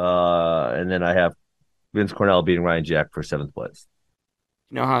 And then I have Vince Cornell beating Ryan Jack for seventh place.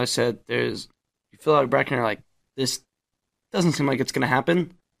 You know how I said you fill out a bracket and you're like, this doesn't seem like it's going to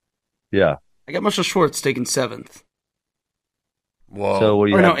happen? Yeah. I got Marshall Schwartz taking 7th. Whoa. So what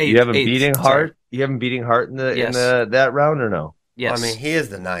do you Or no, have? You have him eighth, beating sorry. Hart? You have him beating Hart in Yes. that round or no? Yes. I mean, he is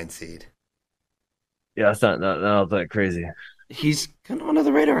the 9 seed. Yeah, it's not that crazy. He's kind of under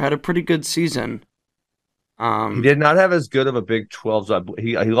the radar. Had a pretty good season. He did not have as good of a Big 12. So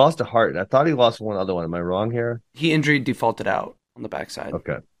he lost to Hart, and I thought he lost one other one. Am I wrong here? He injury defaulted out on the backside.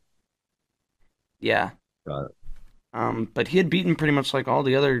 Okay. Yeah. Got it. But he had beaten pretty much like all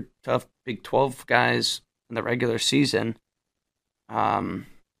the other tough Big 12 guys in the regular season. Yeah,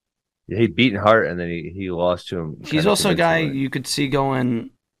 he'd beaten Hart, and then he lost to him. He's also a guy you could see going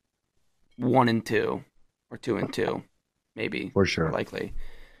 1-2 or 2-2, maybe. For sure. More likely.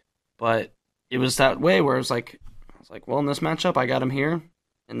 But it was that way where I was like, well, in this matchup, I got him here.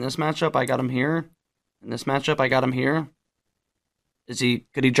 In this matchup, I got him here. In this matchup, I got him here.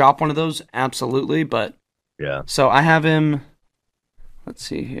 Could he drop one of those? Absolutely, but Yeah. so I have him. Let's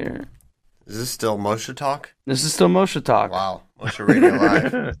see here. Is this still Moshe talk? This is still Moshe talk. Wow. Moshe Radio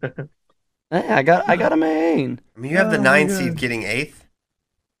Live. Hey, I got a main. I mean, you have the 9 seed getting 8th.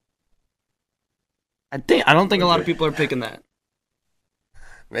 I don't think a lot of people are picking that.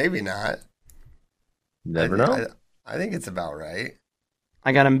 Maybe not. Never know. I think it's about right.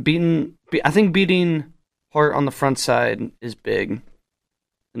 I got him beaten. I think beating Hart on the front side is big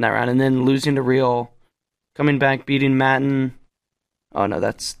in that round, and then losing to Real, coming back beating Matten. Oh no,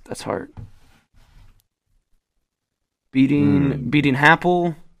 that's Hart. Beating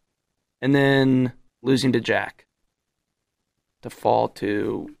Happel, and then losing to Jack to fall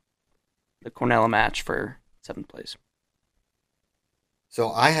to the Cornella match for 7th place.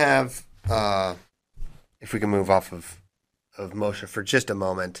 So I have, if we can move off of Moshe for just a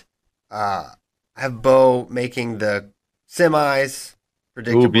moment, I have Bo making the semis,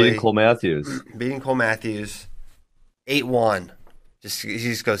 predictably. Ooh, beating Cole Matthews. Beating Cole Matthews. 8-1. He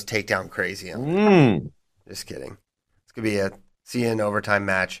just goes takedown crazy. Just kidding. It's going to be a CN overtime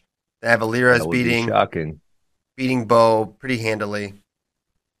match. They have Alirez That would be shocking. beating Bo pretty handily.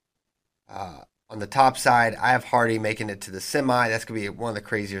 On the top side, I have Hardy making it to the semi. That's going to be one of the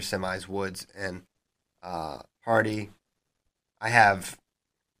crazier semis, Woods and Hardy. I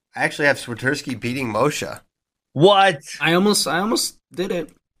actually have Swiderski beating Moshe. What? I almost did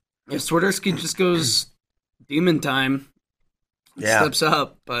it. If Swiderski just goes demon time, steps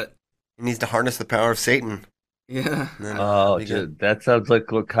up, but he needs to harness the power of Satan. yeah. Oh, dude, that sounds like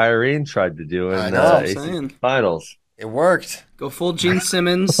what Kyrie tried to do I in know, I'm AC saying. finals. It worked. Go full Gene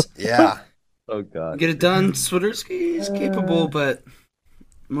Simmons. Yeah. Oh God. Get it done. Swiderski is capable, but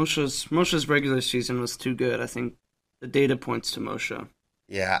Moshe's regular season was too good. I think the data points to Moshe.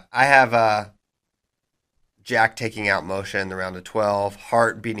 Yeah. I have Jack taking out Moshe in the round of 12,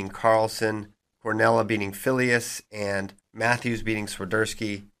 Hart beating Carlson, Cornella beating Phileas, and Matthews beating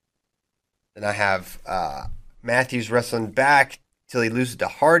Swiderski. Then I have Matthews wrestling back till he loses to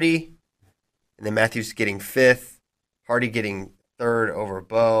Hardy, and then Matthews getting 5th, Hardy getting 3rd over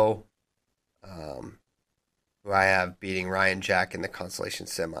Bo, who I have beating Ryan Jack in the consolation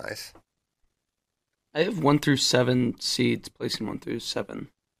semis. I have 1 through 7 seeds, placing 1 through 7.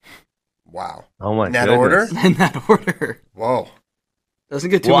 Wow. Oh my In that goodness. order? In that order. Whoa. Doesn't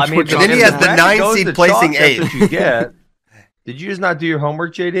get too Well, much I mean, more But then he chalk has than the that. 9 seed placing That's 8th. what you get. Did you just not do your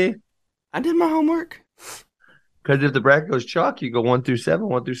homework, JD? I did my homework. Because if the bracket goes chalk, you go 1 through 7,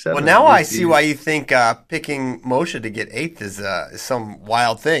 1 through 7. Well, now I see why you think picking Moshe to get 8th is some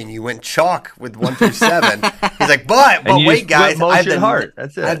wild thing. You went chalk with 1 through 7. He's like, but And you wait, just guys, put I have Moshe the and Hart.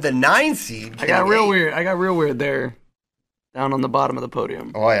 That's it. I have the 9 seed. I got getting real 8. weird. I got real weird there, down on the bottom of the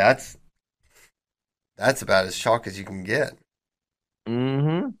podium. Oh, yeah, that's about as chalk as you can get.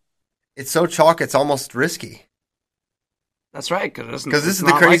 Mm-hmm. It's so chalk, it's almost risky. That's right, because Because this is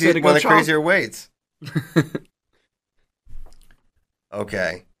the crazy, one of the crazier weights.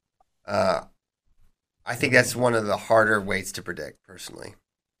 Okay. I think that's one of the harder weights to predict, personally.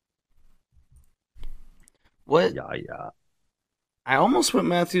 What? Yeah. I almost went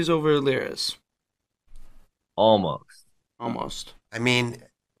Matthews over Liris. Almost. Almost. I mean,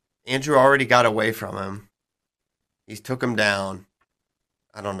 Andrew already got away from him. He took him down.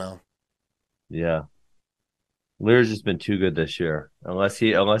 I don't know. Yeah. Lear's just been too good this year. Unless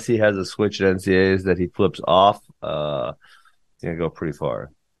he has a switch at NCAAs that he flips off, he's gonna go pretty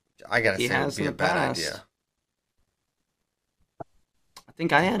far. I gotta He say, it would has be in a the bad past. idea. I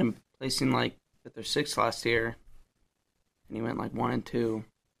think I had him placing like 5th or 6th last year, and he went like 1 and 2.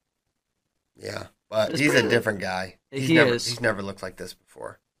 Yeah, but It's he's a pretty- different guy. He is. He's never looked like this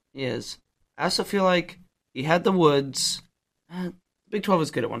before. He is. I also feel like he had the Woods. The Big 12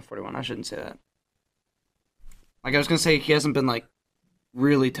 is good at 141. I shouldn't say that. Like I was gonna say, he hasn't been like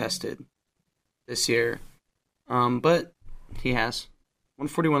really tested this year, but he has.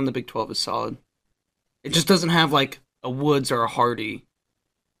 141 in the Big 12 is solid. It just doesn't have like a Woods or a Hardy,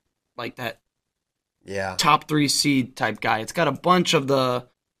 like that. Yeah. Top 3 seed type guy. It's got a bunch of the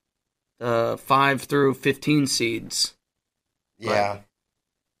 5 through 15 seeds. Yeah.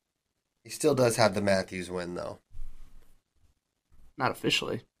 He still does have the Matthews win, though. Not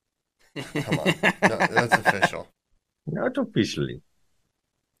officially. Come on. No, that's official. Not officially.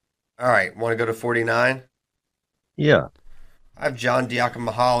 All right. Want to go to 49? Yeah. I have John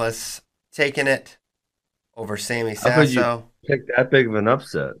Diakomahalis taking it over Sammy How could Sasso. you pick that big of an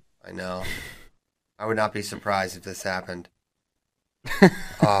upset? I know. I would not be surprised if this happened.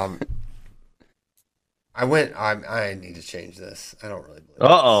 I need to change this. I don't really believe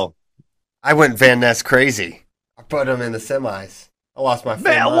Uh-oh. I went Van Ness crazy. I put him in the semis. I lost my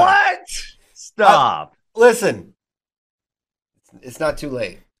Man, mind. what? Stop. Listen. It's not too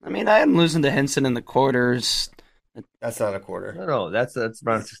late. I mean, I am losing to Henson in the quarters. That's not a quarter. No, that's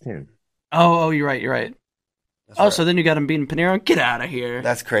round 16. Oh, you're right. That's Oh, right. so then you got him beating Pinero? Get out of here.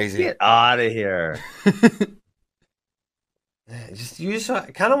 That's crazy. Get out of here. You just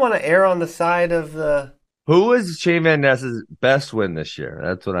kind of want to err on the side of the. Who was Shane Van Ness's best win this year?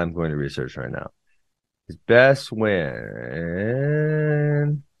 That's what I'm going to research right now. His best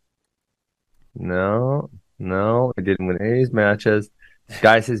win. No, he didn't win any of his matches.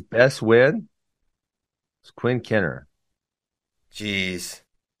 Guys, his best win was Quinn Kenner. Jeez.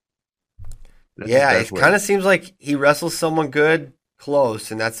 That's Yeah, his it best win. kind of seems like he wrestles someone good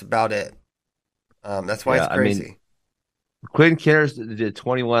close, and that's about it. That's why Yeah, it's I mean, crazy. Quinn Kenner's did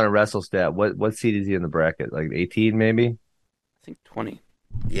 21 on WrestleStat. What seed is he in the bracket? Like 18 maybe? I think 20.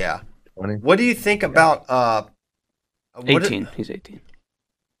 Yeah. 20? What do you think about 18. He's 18. In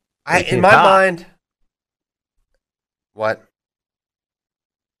 18 my top. mind, what?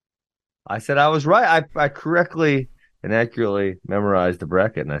 I said I was right. I correctly and accurately memorized the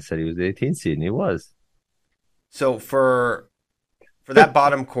bracket, and I said he was the 18th seed, and he was. So for that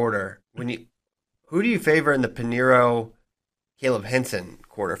bottom quarter, who do you favor in the Pinero Caleb Henson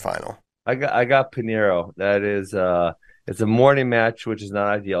quarterfinal? I got Pinero. That is it's a morning match, which is not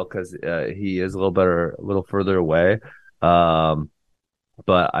ideal because he is a little further away.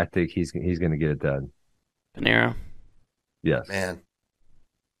 But I think he's going to get it done. Pinero. Yes, Man.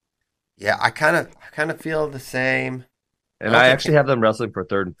 Yeah, I kind of feel the same. and I actually have them wrestling for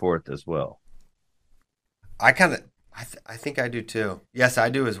third and fourth as well. I think I do too. Yes, I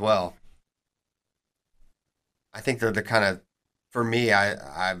do as well. I think they're the kind of, for me,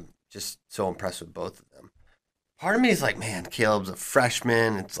 I'm just so impressed with both of them. Part of me is like, man, Caleb's a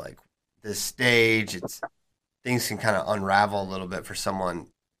freshman. It's like this stage. Things can kind of unravel a little bit for someone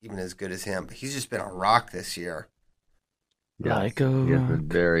even as good as him. But he's just been a rock this year. Yes, Like a he has been rock.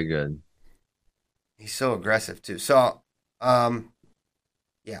 very good. He's so aggressive too. So,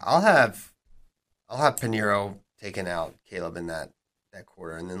 yeah, I'll have Pinero taking out Caleb in that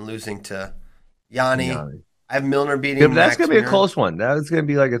quarter, and then losing to Yanni. Yanni. I have Milner beating. Yeah, but that's Max going to be a Pinero. close one. That's going to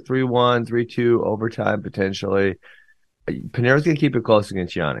be like a 3-1, 3-2 overtime potentially. Pinero's going to keep it close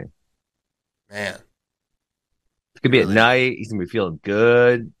against Yanni. Man, It's going to be Really? at night. He's going to be feeling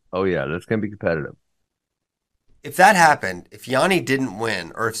good. Oh, yeah, that's going to be competitive. if that happened, if Yanni didn't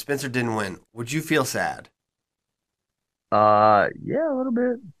win, or if Spencer didn't win, would you feel sad? Yeah, a little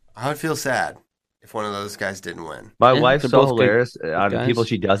bit. I would feel sad if one of those guys didn't win. My Yeah, wife's they're so both good hilarious. Out of guys. people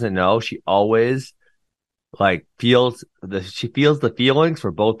she doesn't know, she always feels the feelings for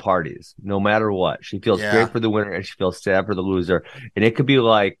both parties, no matter what. She feels Yeah. great for the winner and she feels sad for the loser. And it could be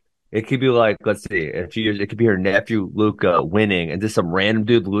like, let's see, in a few years, it could be her nephew Luca winning and just some random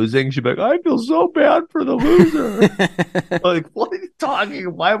dude losing. She'd be like, I feel so bad for the loser. Like, what are you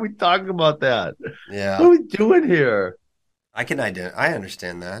talking? Why are we talking about that? What are Yeah, we doing here? I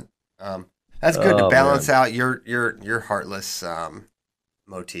understand that. That's good to Oh, balance out your heartless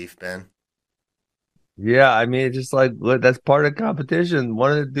motif, Ben. Yeah, I mean, it's just like that's part of the competition.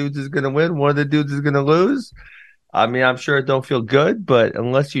 One of the dudes is going to win, one of the dudes is going to lose. I mean, I'm sure it don't feel good, but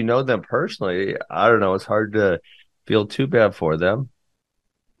unless you know them personally, I don't know. It's hard to feel too bad for them.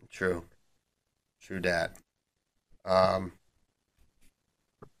 True, dat.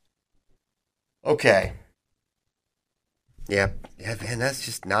 Okay. Yeah, man, that's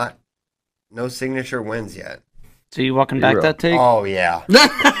just no signature wins yet. So you walking back Zero. that take? Oh yeah,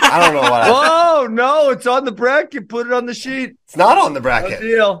 I don't know what. Oh no, it's on the bracket. Put it on the sheet. It's not on the Done bracket.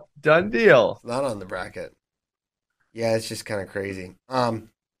 deal. Done deal. It's not on the bracket. Yeah, it's just kind of crazy.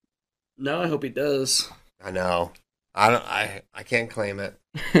 No, I hope he does. I know. I can't claim it,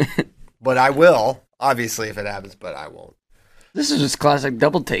 but I will. Obviously, if it happens, but I won't. This is just classic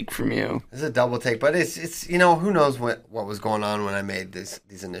double take from you. It's a double take, but it's who knows what was going on when I made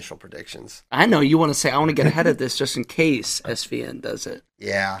these initial predictions. I know you want to say I want to get ahead of this just in case SVN does it.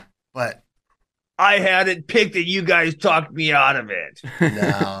 Yeah, but I had it picked and you guys talked me out of it.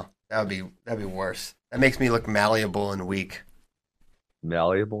 No, that'd be worse. That makes me look malleable and weak.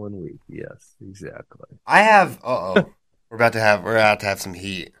 Malleable and weak, yes, exactly. I have. We're about to have some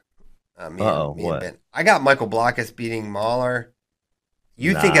heat. Me and Ben. I got Michael Blockus beating Mahler.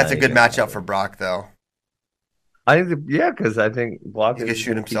 You think that's a good matchup for Brock, though? I think, because I think Blockus can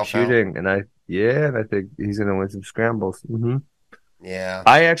shoot himself shooting, and I think he's going to win some scrambles. Mm-hmm. Yeah,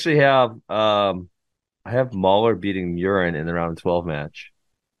 I actually have I have Mahler beating Murin in the round 12 match.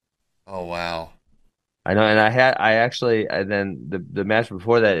 Oh wow! I know, and then the match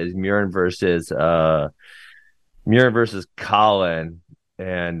before that is Murin versus Colin.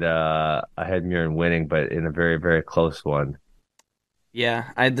 And I had Murin winning, but in a very, very close one.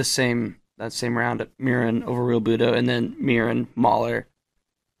 Yeah, I had that same round at Murin over Real Budo, and then Murin, Mahler.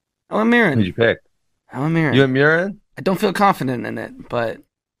 I went Murin. Who'd you pick? I went Murin. You went Murin? I don't feel confident in it, but...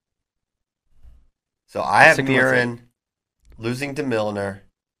 So I have Murin losing to Milner,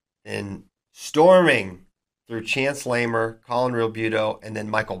 and storming through Chance Lamer, Colin Real Budo, and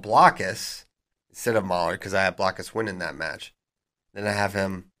then Michael Blockus instead of Mahler, because I have Blockus winning that match. Then I have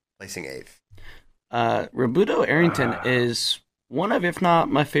him placing 8th. Robuto Arrington is one of, if not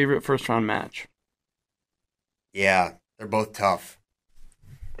my favorite first round match. Yeah, they're both tough.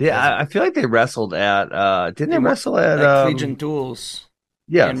 Yeah, I feel like they wrestled at. Didn't they wrestle at Collegiate Duels?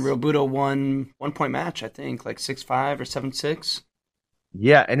 Yeah, and Robuto won 1 point match, I think, like 6-5 or 7-6.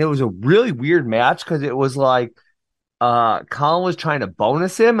 Yeah, and it was a really weird match because it was like Colin was trying to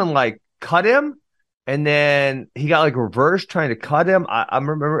bonus him and like cut him. And then he got like reversed trying to cut him. I'm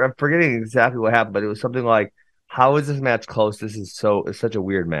forgetting exactly what happened, but it was something like, "How is this match close? It's such a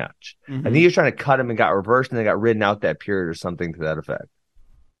weird match." Mm-hmm. I think he was trying to cut him and got reversed, and then got ridden out that period or something to that effect.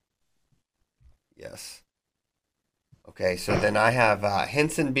 Yes. Okay, so then I have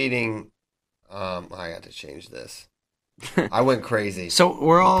Henson beating. I got to change this. I went crazy. So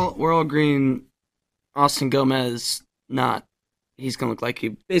we're all agreeing. Austin Gomez not. He's going to look like he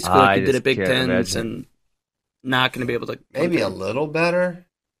did at Big Tens and not going to be able to. Maybe a little better,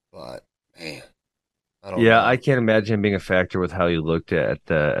 but man, I don't know. I can't imagine him being a factor with how he looked at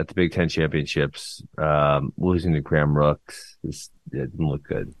the Big Ten championships. Losing to Graham Rooks, it didn't look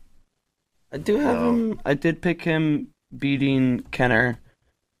good. I do have him. I did pick him beating Kenner,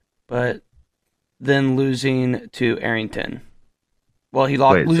 but then losing to Arrington. Well, he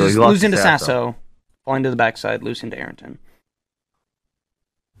lost. Losing to Sasso, falling to the backside, losing to Arrington.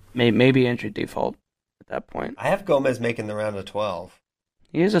 Maybe injury default at that point. I have Gomez making the round of 12.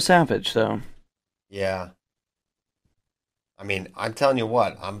 He is a savage, though. Yeah. I mean, I'm telling you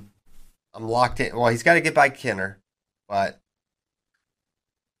what, I'm locked in. Well, he's got to get by Kenner, but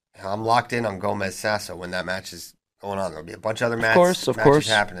I'm locked in on Gomez Sasso when that match is going on. There'll be a bunch of other matches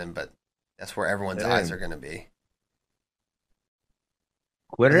happening, but that's where everyone's eyes are going to be.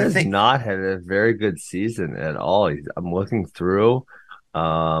 Quitter has not had a very good season at all. I'm looking through.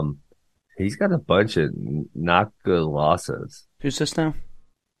 He's got a bunch of not good losses. Who's this now?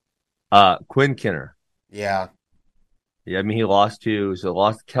 Quinn Kenner. Yeah. Yeah, I mean he lost to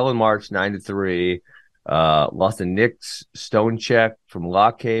Kellen March 9-3, lost to Nick Stonecheck from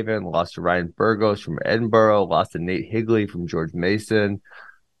Lockhaven, lost to Ryan Burgos from Edinburgh, lost to Nate Higley from George Mason.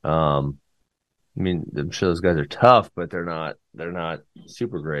 I mean, I'm sure those guys are tough, but they're not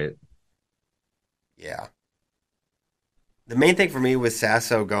super great. Yeah. The main thing for me with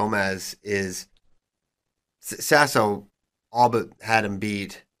Sasso Gomez is Sasso all but had him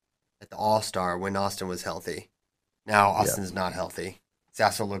beat at the All-Star when Austin was healthy. Now Austin's not healthy.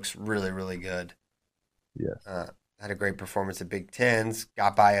 Sasso looks really, really good. Yes. Had a great performance at Big Tens.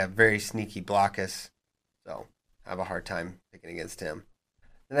 Got by a very sneaky Blockus. So I have a hard time picking against him.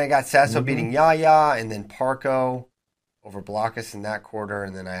 Then I got Sasso beating Yaya and then Parco over Blockus in that quarter.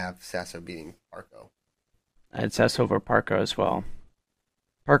 And then I have Sasso beating Parco. I had Sasso over Parker as well.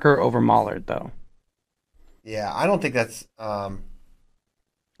 Parker over Mahler, though. Yeah, I don't think that's... I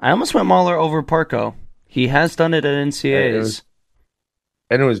almost went Mahler over Parco. He has done it at NCAAs.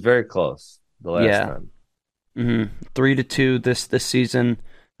 And it was very close the last time. 3-2 this season.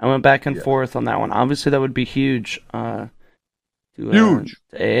 I went back and forth on that one. Obviously, that would be huge. To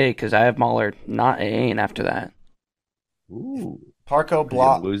AA, because I have Mahler not AAing after that. Ooh. Parco,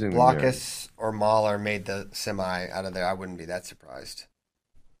 Blockus, or Mahler made the semi out of there. I wouldn't be that surprised.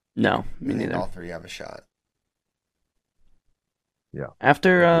 No, me neither. All three have a shot.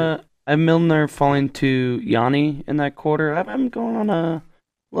 After I have Milner falling to Yanni in that quarter, I'm going on a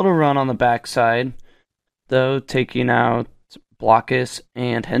little run on the backside, though, taking out Blockus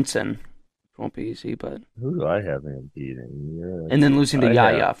and Henson. Won't be easy, but... Who do I have him beating? Yeah, and then losing to I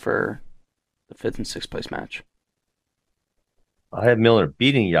Yaya have- for the 5th and 6th place match. I have Milner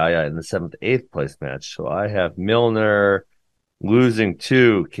beating Yaya in the 7th, 8th place match. So I have Milner losing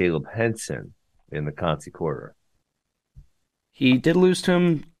to Caleb Henson in the Conti quarter. He did lose to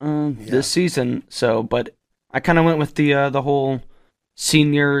him this season, but I kind of went with the whole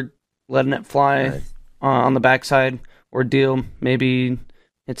senior letting it fly Nice. on the backside ordeal. Maybe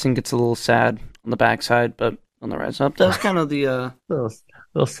Henson gets a little sad on the backside, but on the rise up, that's kind of the A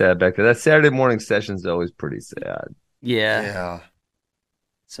little sad back there. That Saturday morning session is always pretty sad. yeah. Yeah.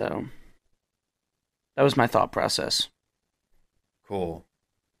 So that was my thought process. Cool.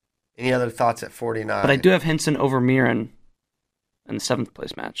 Any other thoughts at 49? But I do have Henson over Mirren in the 7th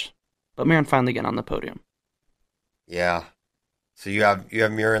place match. But Mirren finally getting on the podium. Yeah. So you have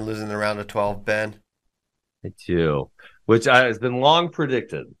Murin losing the round of 12, Ben? I do, which has been long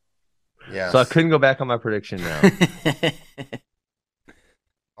predicted. Yes. So I couldn't go back on my prediction now.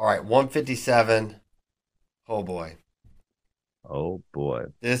 All right, 157. Oh, boy. Oh, boy.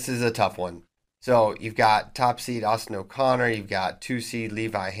 This is a tough one. So you've got top seed Austin O'Connor. You've got 2 seed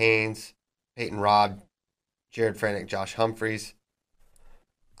Levi Haynes, Peyton Robb, Jared Frantic, Josh Humphreys.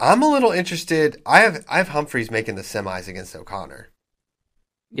 I'm a little interested. I have Humphreys making the semis against O'Connor.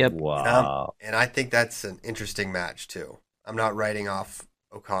 Yep. Wow. And I think that's an interesting match, too. I'm not writing off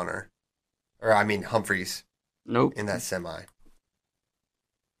O'Connor. Or, I mean, Humphreys Nope. in that semi.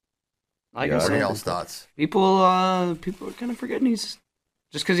 Like Yeah, I I What said, are y'all's thoughts? people are kind of forgetting he's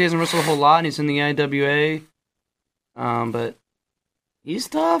just because he hasn't wrestled a whole lot and he's in the IWA. But he's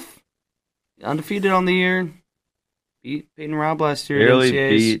tough. Undefeated on the year. Beat Peyton Robb last year. at Barely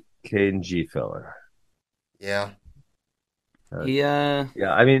NCAs. beat Caden G. Filler. Yeah. He Yeah,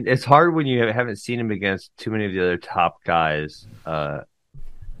 I mean, it's hard when you haven't seen him against too many of the other top guys.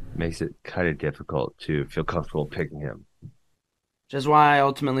 Makes it kind of difficult to feel comfortable picking him. which is why I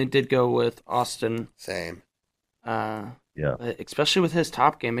ultimately did go with Austin. Same. Yeah. But especially with his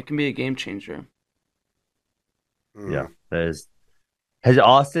top game, it can be a game changer. Mm. Yeah. Has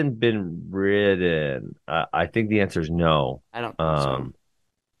Austin been ridden? I think the answer is no. I don't think so. Um,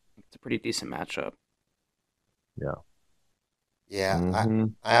 It's a pretty decent matchup. Yeah.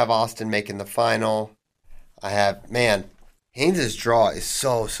 mhm. I have Austin making the final. Haynes' draw is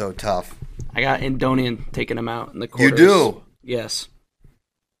so tough. I got Indonian taking him out in the You quarters. do? Yes.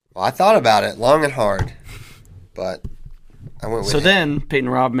 Well, I thought about it long and hard, but I went with So him. then Peyton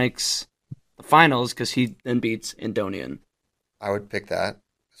Robb makes the finals because he then beats Indonian. I would pick that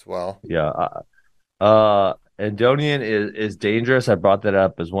as well. Yeah. Andonian is dangerous. I brought that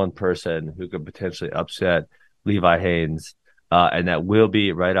up as one person who could potentially upset Levi Haynes. And that will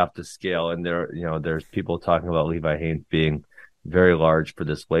be right off the scale. And there's people talking about Levi Haynes being very large for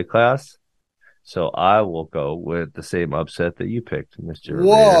this weight class. So I will go with the same upset that you picked, Mr. Reader.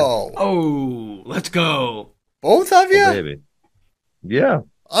 Whoa. Oh, let's go. Both of you? Oh, baby. Yeah.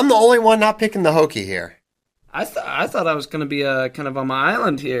 I'm the only one not picking the hokey here. I thought I was going to be kind of on my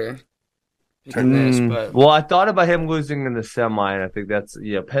island here. Picking this, but Well, I thought about him losing in the semi, and I think that's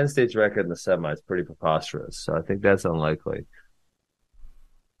Penn State's record in the semi is pretty preposterous. So I think that's unlikely.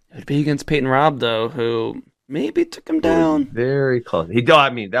 it'd be against Peyton Robb, though, who maybe took him down. Very close. I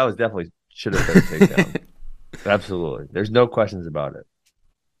mean, that was definitely should have been a takedown. Absolutely. There's no questions about it.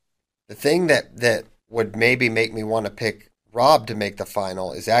 The thing that would maybe make me want to pick Rob to make the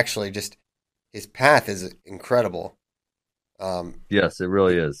final is actually just his path is incredible. Yes, it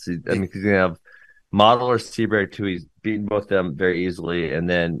really is. He's going to have Model or Seabury too. He's beaten both of them very easily. And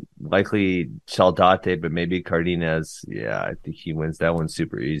then likely Saldate, but maybe Cardenas. Yeah, I think he wins that one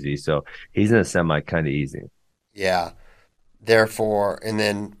super easy. So he's in a semi kind of easy. Yeah. Therefore,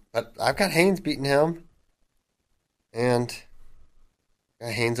 but I've got Haynes beating him. And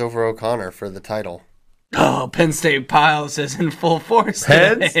got Haynes over O'Connor for the title. Oh, Penn State Piles is in full force.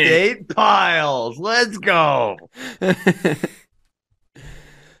 Penn today. State Piles. Let's go.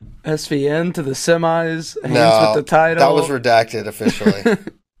 SVN to the semis. Haynes No, with the title. that was redacted officially.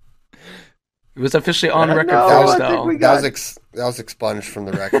 It was officially on No, record I first, think though. we that was expunged from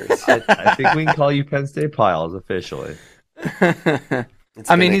the records. I think we can call you Penn State Piles officially. It's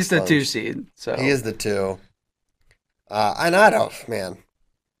I been mean, he's the expunged. 2 seed. So He is the 2. And I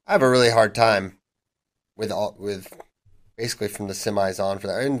have a really hard time with basically from the semis on for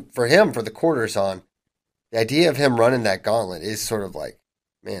that. And for him, for the quarters on, the idea of him running that gauntlet is sort of like,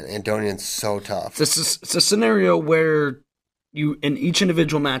 man, Antonian's so tough. It's a scenario where you in each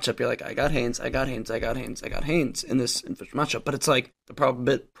individual matchup, you're like, I got Haynes in this individual matchup. But it's like the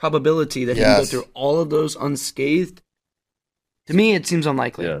probability that he can go through all of those unscathed. To me, it seems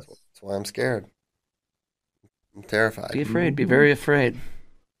unlikely. Yes. That's why I'm scared. I'm terrified. Be afraid. Be very afraid.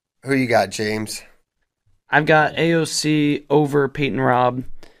 Who you got, James? I've got AOC over Peyton Robb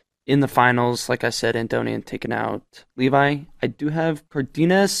in the finals. Like I said, Antonian taking out Levi. I do have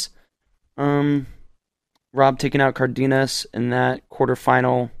Cardenas. Robb taking out Cardenas in that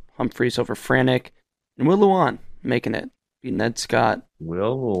quarterfinal. Humphreys over Franek. And Will Lewan making it. Beating Ed Scott.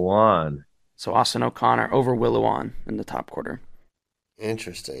 Will Lewan. So Austin O'Connor over Will Lewan in the top quarter.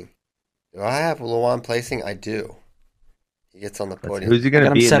 Interesting. Do I have Lewan placing? I do. He gets on the podium. Who's he going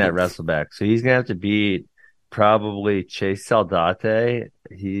to beat in that wrestleback? So he's going to have to beat probably Chase Saldate.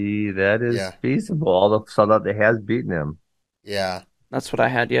 That is feasible. Although Saldate has beaten him. Yeah. That's what I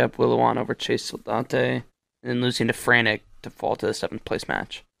had. Yep, Will Lewan over Chase Saldate. And then losing to Franek to fall to the 7th place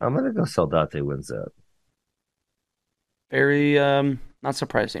match. I'm going to go Saldate wins that. Very not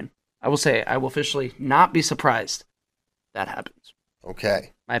surprising. I will say I will officially not be surprised that happens.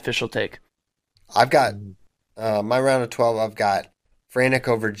 Okay. My official take. I've got my round of 12. I've got Franek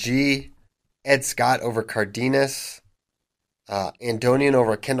over G, Ed Scott over Cardenas, Andonian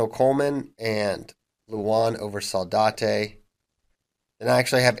over Kendall Coleman, and Lewan over Saldate. Then I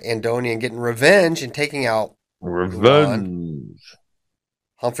actually have Andonian getting revenge and taking out Lewan.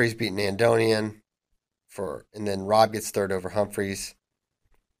 Humphreys beating Andonian and then Robb gets third over Humphreys.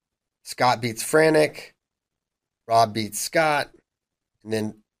 Scott beats Franek. Robb beats Scott. And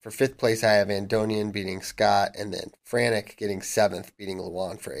then for 5th place, I have Andonian beating Scott, and then Franek getting 7th, beating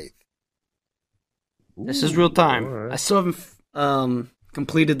Lewan for 8th. This is real time. Right. I still haven't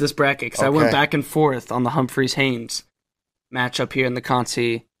completed this bracket because I went back and forth on the Humphreys-Haynes matchup here in the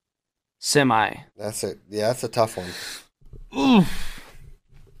Conci semi. That's it. Yeah, that's a tough one. Oof.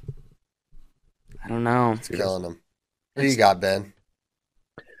 I don't know. It's killing them. Who do you got, Ben?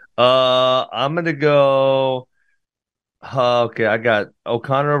 I'm going to go... okay, I got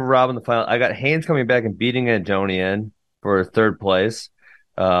O'Connor over Robb in the final. I got Haynes coming back and beating Antonian for 3rd place.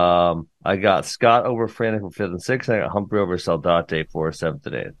 I got Scott over Franek for 5th and 6th. And I got Humphrey over Saldate for 7th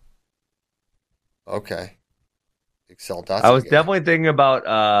and 8th. Okay. Saldate. I was definitely thinking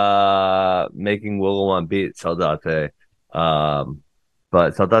about making Will Lewan beat Saldate.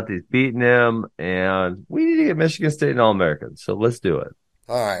 But Saldate's beating him, and we need to get Michigan State an All-American. So let's do it.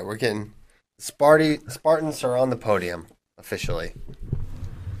 All right, we're getting... Spartans are on the podium officially.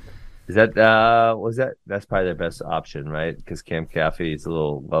 Is that that's probably their best option, right? Because Cam Caffey is a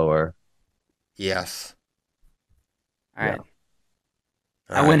little lower. Yes. All right.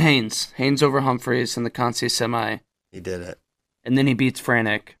 I win Haynes. Haynes over Humphreys in the Conci semi. He did it. And then he beats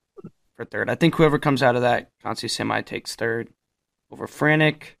Franek for 3rd. I think whoever comes out of that Conci semi takes 3rd over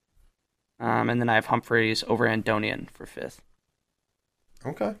Franek. And then I have Humphreys over Andonian for 5th.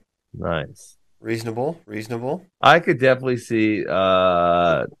 Okay. Nice. Reasonable. I could definitely see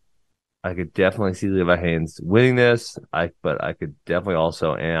Levi Haynes winning this. But I could definitely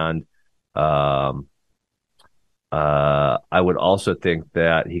also I would also think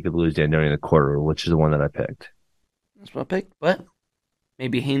that he could lose Andonian in the quarter, which is the one that I picked. That's what I picked, but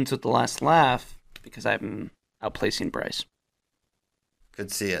maybe Haynes with the last laugh because I'm outplacing Bryce.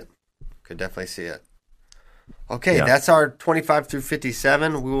 Could see it. Could definitely see it. Okay, that's our 25 through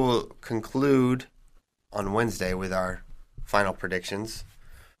 57. We will conclude on Wednesday with our final predictions.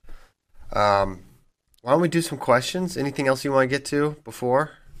 Why don't we do some questions? Anything else you want to get to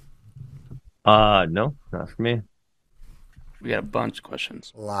before? No, not for me. We got a bunch of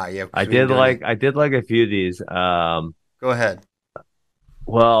questions. Yeah, I did like a few of these. Go ahead.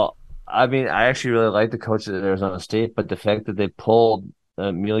 Well, I mean, I actually really like the coach at Arizona State, but the fact that they pulled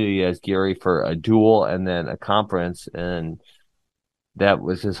Emilio Yazgiri for a duel and then a conference, and that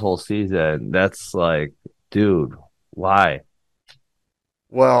was his whole season. That's like, dude, why?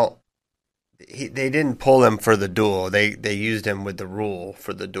 Well, they didn't pull him for the duel. They used him with the rule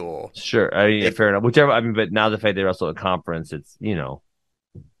for the duel. Sure, I mean, fair enough. Whichever. I mean, but now the fact they wrestled a conference, it's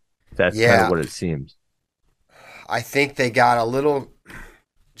that's kind of what it seems. I think they got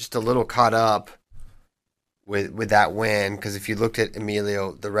just a little caught up with that win, because if you looked at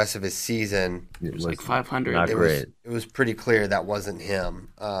Emilio the rest of his season, it was like 500. Not great. It was pretty clear that wasn't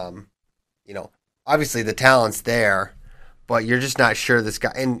him. Obviously the talent's there, but you're just not sure this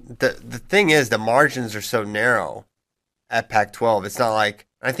guy. And the thing is, the margins are so narrow at Pac-12. It's not like,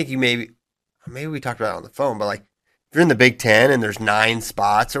 I think maybe we talked about it on the phone, but like if you're in the Big Ten and there's 9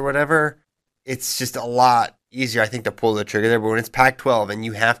 spots or whatever, it's just a lot easier, I think, to pull the trigger there. But when it's Pac-12 and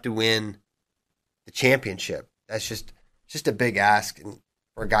you have to win the championship, that's just just a big ask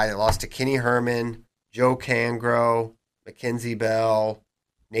for a guy that lost to Kenny Herman, Joe Cangro, Mackenzie Bell,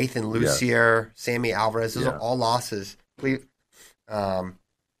 Nathan Lucier, Sammy Alvarez. Those are all losses. And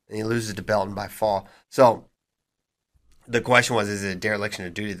he loses to Belton by fall. So the question was, is it a dereliction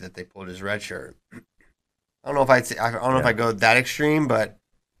of duty that they pulled his red shirt? I don't know if I'd go that extreme, but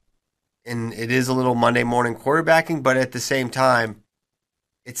it is a little Monday morning quarterbacking. But at the same time,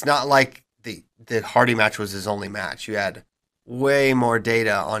 it's not like the Hardy match was his only match. You had way more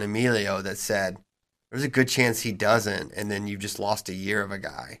data on Emilio that said there's a good chance he doesn't, and then you've just lost a year of a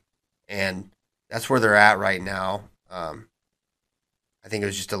guy, and that's where they're at right now. I think it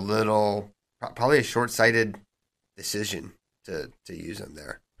was just probably a short-sighted decision to use him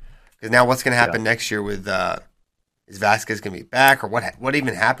there. Because now what's going to happen next year with is Vasquez going to be back, or what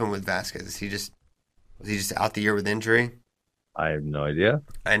even happened with Vasquez? Was he just out the year with injury? I have no idea.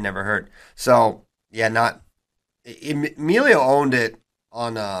 I never heard. So Emilio owned it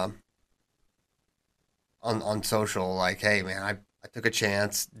on social. Like, hey man, I took a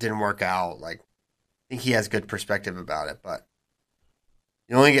chance, didn't work out. Like, I think he has good perspective about it, but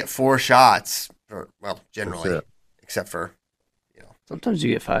you only get 4 shots generally, except for sometimes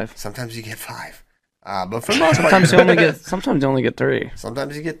you get 5. Sometimes you get 5. But for most part, sometimes you only get 3.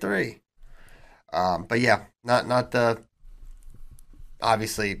 Sometimes you get 3. But yeah, not the.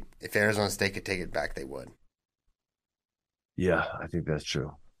 Obviously, if Arizona State could take it back, they would. Yeah, I think that's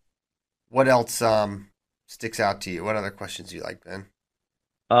true. What else sticks out to you? What other questions do you like, Ben?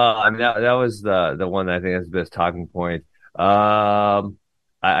 I mean that was the one that I think is the best talking point.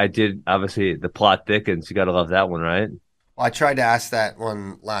 I did, obviously the plot thickens. You got to love that one, right? Well, I tried to ask that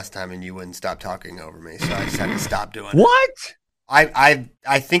one last time, and you wouldn't stop talking over me, so I just had to stop doing it. What? I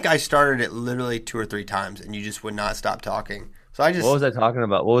think I started it literally 2 or 3 times, and you just would not stop talking. So I just. What was I talking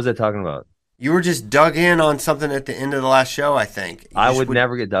about? You were just dug in on something at the end of the last show, I think. I would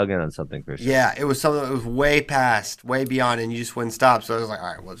never get dug in on something, Christian. Yeah, it was something that was way beyond, and you just wouldn't stop. So I was like,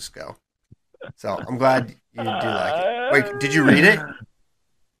 all right, we'll just go. So I'm glad you do like it. Wait, did you read it?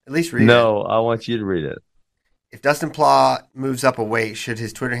 At least read it. No, I want you to read it. If Dustin Plot moves up a weight, should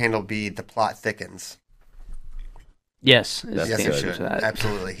his Twitter handle be The Plot Thickens? Yes. Yes, he should.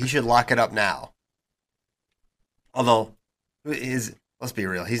 Absolutely. He should lock it up now. Although, let's be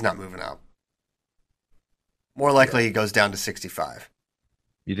real, he's not moving up. More likely he goes down to 65.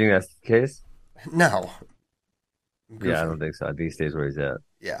 You think that's the case? No. Yeah, I don't think so. I think he stays where he's at.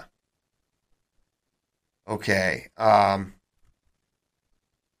 Yeah. Okay. For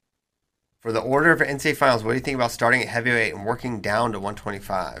the order of NCAA finals, what do you think about starting at heavyweight and working down to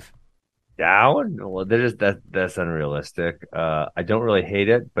 125? Down? Well, that's unrealistic. I don't really hate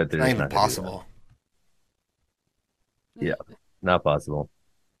it, but there's not even possible. Yeah, not possible.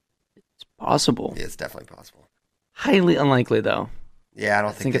 It's possible. Yeah, it's definitely possible. Highly unlikely, though. Yeah,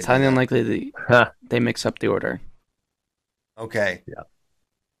 I think it's highly unlikely that they mix up the order. Okay. Yeah.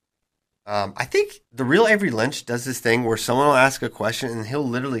 I think the real Avery Lynch does this thing where someone will ask a question and he'll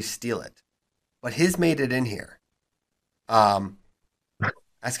literally steal it. But his made it in here.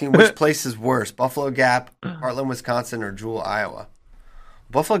 Asking which place is worse, Buffalo Gap, Heartland, Wisconsin, or Jewel, Iowa.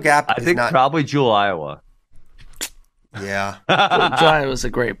 Buffalo Gap I think probably Jewel, Iowa. Yeah. Jewel, Iowa is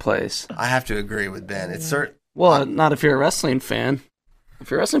a great place. I have to agree with Ben. It's certain. Well, not if you're a wrestling fan. If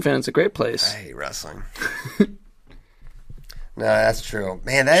you're a wrestling fan, it's a great place. I hate wrestling. No, that's true.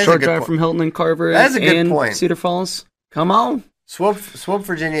 Man, that is short a good drive point. from Hilton and Carver. That is a good point. Cedar Falls. Come on. Swope,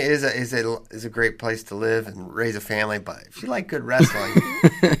 Virginia is a great place to live and raise a family, but if you like good wrestling,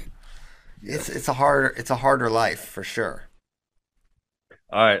 it's a harder life for sure.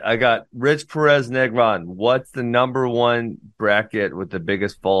 All right, I got Rich Perez Negron. What's the number one bracket with the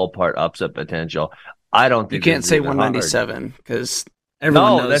biggest fall apart upset potential? I don't think you can't say 197 because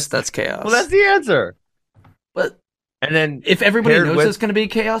everyone knows that's chaos. Well, that's the answer. But and then if everybody knows it's going to be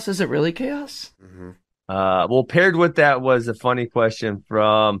chaos, is it really chaos? Mm-hmm. Well, paired with that was a funny question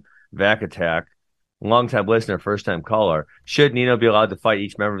from Vac Attack, longtime listener, first time caller. Should Nino be allowed to fight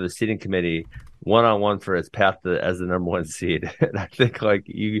each member of the seating committee one-on-one for his path as the number one seed? And I think like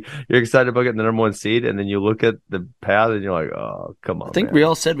you're excited about getting the number one seed, and then you look at the path and you're like, oh, come on. I think we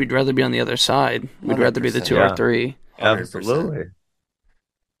all said we'd rather be on the other side. We'd rather be the 2 or 3. 100%. Absolutely.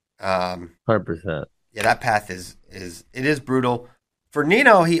 100%. Yeah, that path is brutal. For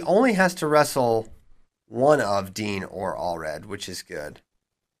Nino, he only has to wrestle one of Dean or Allred, which is good.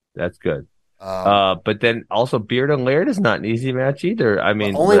 That's good. But then also Beard and Laird is not an easy match either. I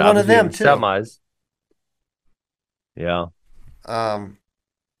mean, only one of them too. Semis. Yeah. I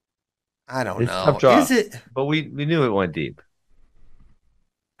don't It's know. tough draw. Is it? But we knew it went deep.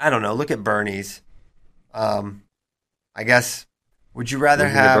 I don't know. Look at Bernie's. I guess, would you rather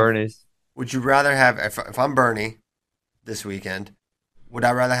Losing to have? Bernie's. Would you rather have? If I'm Bernie this weekend, would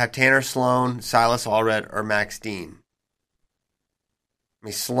I rather have Tanner Sloan, Silas Allred, or Max Dean? I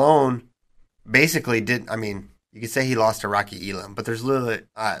mean, Sloan basically did. I mean, you could say he lost to Rocky Elam, but there's literally.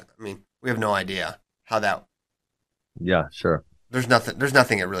 I mean, we have no idea how that. Yeah, sure. There's nothing. There's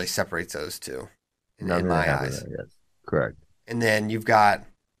nothing that really separates those two, in my eyes. Yes, correct. And then you've got,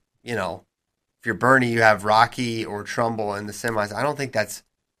 you know, if you're Bernie, you have Rocky or Trumbull in the semis. I don't think that's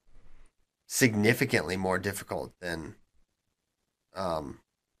significantly more difficult than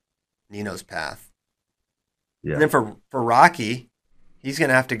Nino's path. Yeah. And then for Rocky, he's going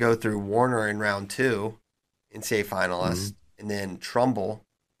to have to go through Warner in round 2, NCAA finalist, and then Trumbull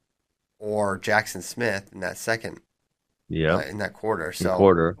or Jackson Smith in that second. Yeah. In that quarter.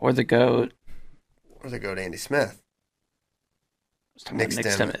 Or the GOAT. Or the GOAT, Andy Smith. Nick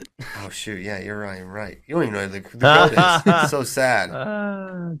Stimmett. Oh, shoot. Yeah, you're right. Right. You don't even know who the GOAT is. It's so sad.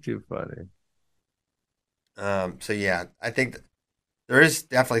 Too funny. So, yeah, I think there is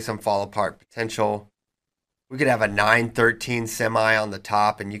definitely some fall apart potential. We could have a 9-13 semi on the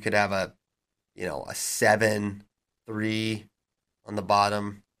top, and you could have a 7-3 on the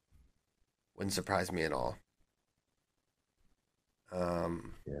bottom. Wouldn't surprise me at all.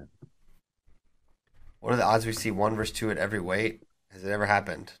 Yeah. What are the odds we see 1 versus 2 at every weight? Has it ever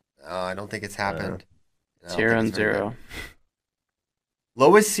happened? I don't think it's happened. 0-0.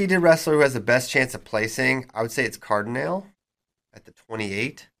 Lowest seeded wrestler who has the best chance of placing, I would say it's Cardinale at the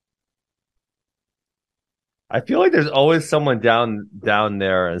 28. I feel like there's always someone down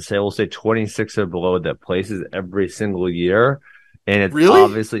there, and we'll say 26 or below that places every single year, and it's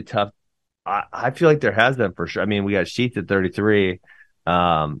obviously tough. I feel like there has been for sure. I mean, we got Sheets at 33.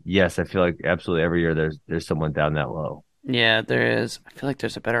 Yes, I feel like absolutely every year there's someone down that low. Yeah, there is. I feel like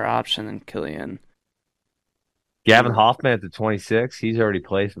there's a better option than Killian. Gavin Hoffman at the 26. He's already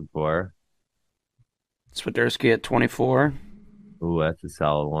placed before. Swiderski at 24. Ooh, that's a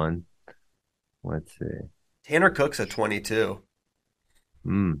solid one. Let's see. Tanner Cook's at 22.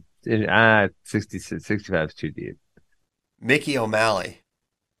 65 is too deep. Mickey O'Malley.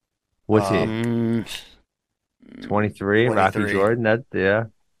 What's he? 23. Rocky Jordan. That yeah.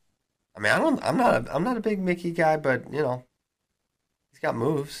 I mean, I'm not a big Mickey guy, but he's got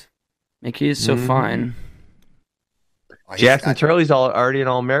moves. Mickey is so fine. Oh, Jackson Turley's already an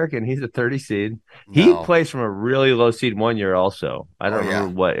All-American. He's a 30 seed. He plays from a really low seed 1 year also. I don't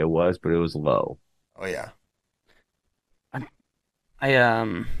remember what it was, but it was low. Oh yeah.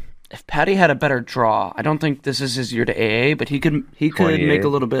 If Patty had a better draw, I don't think this is his year to AA, but he could make a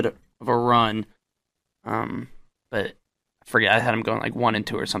little bit of a run. But I forget, I had him going like 1 and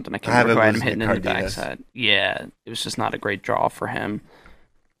 2 or something. I can't remember. I had him hitting in the backside. Yeah, it was just not a great draw for him.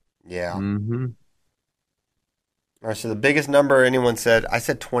 Yeah. Mm-hmm. All right, so the biggest number anyone said, I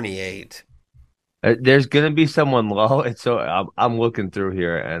said 28. There's going to be someone low. And so I'm looking through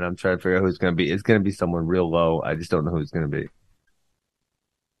here, and I'm trying to figure out who's going to be. It's going to be someone real low. I just don't know who it's going to be.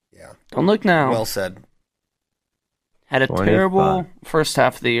 Yeah. Don't look now. Well said. Had a terrible first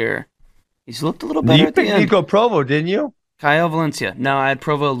half of the year. He's looked a little better at the end. You picked Nico Provo, didn't you? Kyle Valencia. No, I had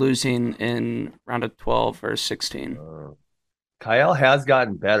Provo losing in round of 12 or 16. Kyle has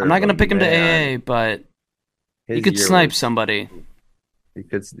gotten better. I'm not going to pick him to AA, but he could snipe somebody. He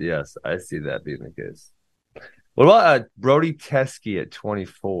could. Yes, I see that being the case. What about Brody Teske at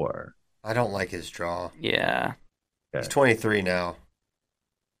 24? I don't like his draw. Yeah. He's 23 now.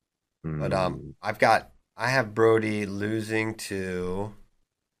 But I have Brody losing to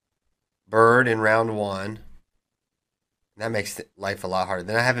Bird in round 1. That makes life a lot harder.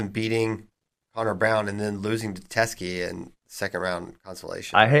 Then I have him beating Connor Brown and then losing to Teske in second round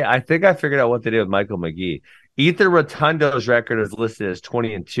consolation. I think I figured out what they did with Michael McGee. Ethan Rotundo's record is listed as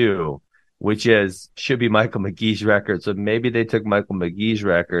 20-2, which should be Michael McGee's record. So maybe they took Michael McGee's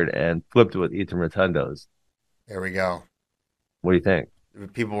record and flipped it with Ethan Rotundo's. There we go. What do you think?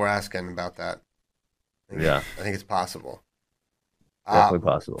 People were asking about that. I think it's possible. Definitely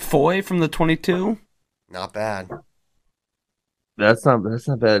possible. Foy from the 22? Not bad. That's not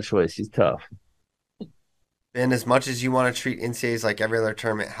a bad choice. He's tough. Ben, as much as you want to treat NCAAs like every other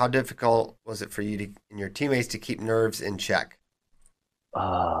tournament, how difficult was it for you and your teammates to keep nerves in check?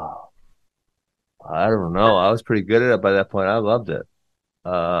 I don't know. I was pretty good at it by that point. I loved it.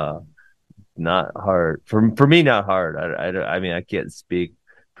 Not hard. For me, not hard. I mean, I can't speak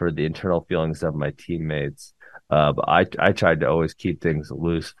for the internal feelings of my teammates. But I tried to always keep things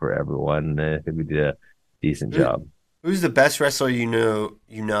loose for everyone, and I think we did a decent job. Who's the best wrestler you knew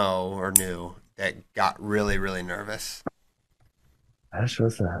that got really, really nervous? Best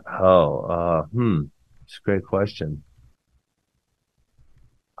wrestler? It's a great question.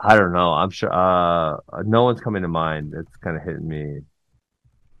 I don't know. I'm sure no one's coming to mind. It's kind of hitting me.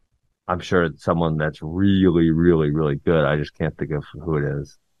 I'm sure it's someone that's really, really, really good. I just can't think of who it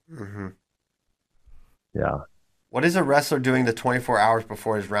is. Mm-hmm. Yeah. What is a wrestler doing the 24 hours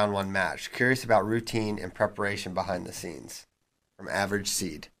before his round one match? Curious about routine and preparation behind the scenes. From Average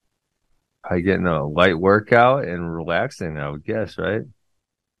Seed. Probably getting a light workout and relaxing, I would guess, right?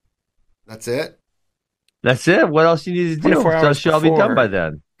 That's it? That's it. What else you need to do? 24 So hours shall be done before. by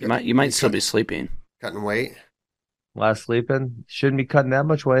then. You might still be sleeping. Cutting weight? Last sleeping. Shouldn't be cutting that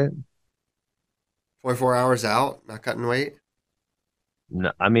much weight. 24 hours out, not cutting weight?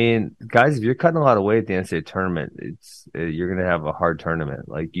 No, I mean, guys, if you're cutting a lot of weight at the NCAA tournament, you're going to have a hard tournament.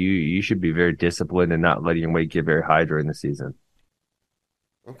 Like you should be very disciplined and not letting your weight get very high during the season.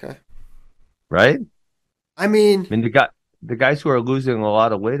 Okay. Right? I mean, the guys who are losing a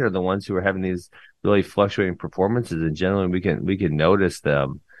lot of weight are the ones who are having these really fluctuating performances, and generally we can notice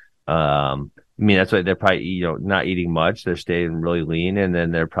them. I mean, that's why they're probably not eating much. They're staying really lean, and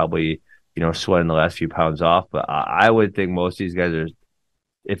then they're probably sweating the last few pounds off. But I would think most of these guys are,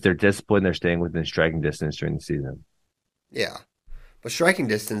 if they're disciplined, they're staying within striking distance during the season. yeah, but striking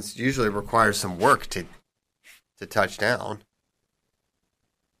distance usually requires some work to touch down.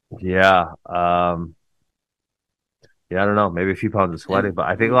 Yeah. Yeah, I don't know. Maybe a few pounds of sweating, but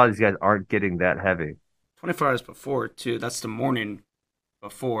I think a lot of these guys aren't getting that heavy. 24 hours before, too. That's the morning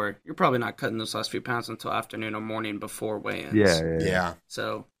before. You're probably not cutting those last few pounds until afternoon or morning before weigh-ins. Yeah.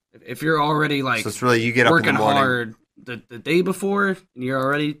 So if you're already So it's really you get up in the working morning. hard the day before, and you're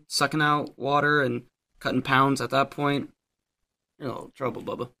already sucking out water and cutting pounds at that point, you're in a little trouble,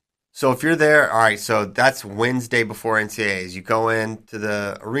 Bubba. So if you're there, all right, so that's Wednesday before NCAAs. You go into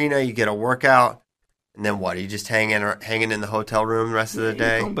the arena, you get a workout, and then what? Are you just hanging in the hotel room the rest of the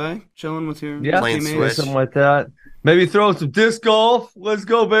day? Come back, chilling with your Playing teammates. Switch. Something like that. Maybe throw some disc golf. Let's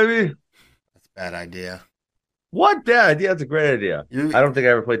go, baby. That's a bad idea. What bad idea? That's a great idea. You- I don't think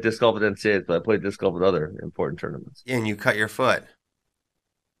I ever played disc golf at NCAAs, but I played disc golf at other important tournaments. Yeah, and you cut your foot.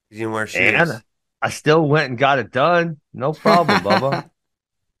 You didn't wear shoes. And I still went and got it done. No problem, Bubba.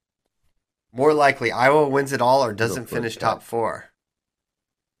 More likely, Iowa wins it all or doesn't Go for finish it, top 4.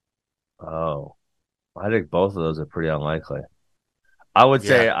 Oh, I think both of those are pretty unlikely. I would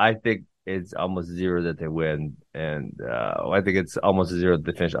say I think it's almost zero that they win, and I think it's almost a zero that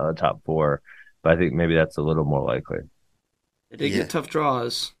they finish out of the top 4. But I think maybe that's a little more likely. They did get tough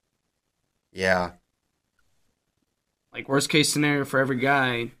draws. Yeah. Like, worst case scenario for every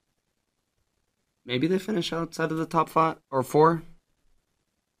guy, maybe they finish outside of the top 5 or 4.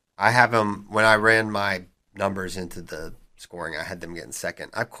 I have them, when I ran my numbers into the scoring, I had them getting second.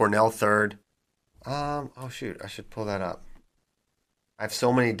 I have Cornell third. Oh shoot, I should pull that up. I have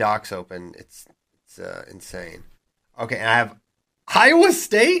so many docs open, it's insane. Okay, and I have Iowa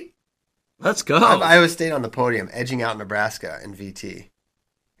State. Let's go. I have Iowa State on the podium, edging out Nebraska and VT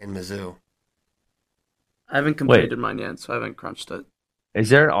and Mizzou. I haven't completed mine yet, so I haven't crunched it. Is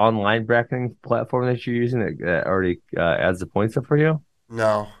there an online bracketing platform that you're using that already adds the points up for you?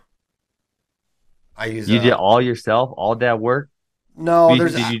 No, I use. You did all yourself, all that work? No,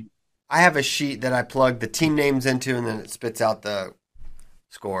 Did I have a sheet that I plug the team names into, and then it spits out the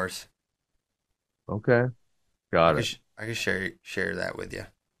scores. Okay, got it. I can share that with you.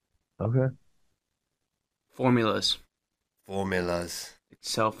 Okay. Formulas.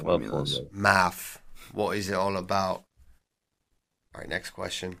 Excel formulas. Math. What is it all about? All right, next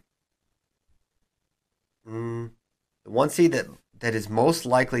question. The one seed that is most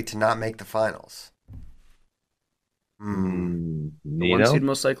likely to not make the finals. The Nino? one seed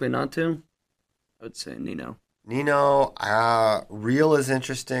most likely not to? I would say Nino. Real is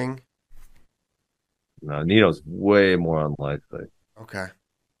interesting. No, Nino's way more unlikely. Okay.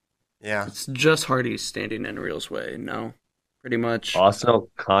 Yeah. It's just Hardy standing in Real's way. No, pretty much. Also,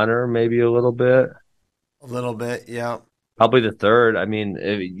 Connor maybe a little bit. A little bit, yeah. Probably the third. I mean,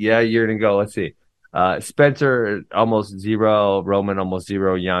 you're going to go, let's see. Spencer, almost zero. Roman, almost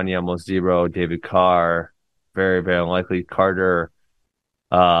zero. Yanni, almost zero. David Carr, very, very unlikely. Carter,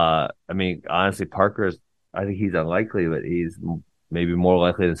 I mean, honestly, I think he's unlikely, but he's maybe more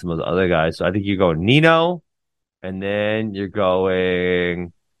likely than some of the other guys. So I think you're going Nino, and then you're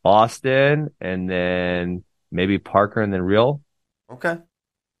going Austin, and then maybe Parker, and then Real. Okay.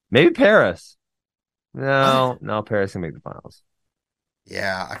 Maybe Paris. No, Paris can make the finals.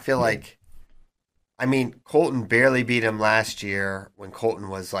 Yeah, I feel like, I mean, Colton barely beat him last year when Colton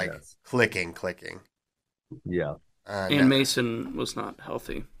was like clicking. Yeah. And Mason was not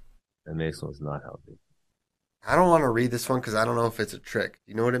healthy. And Mason was not healthy. I don't want to read this one because I don't know if it's a trick.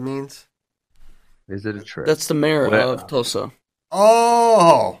 Do you know what it means? Is it a trick? That's the mayor of Tulsa.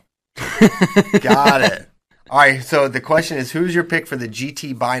 Oh, got it. All right, so the question is, who's your pick for the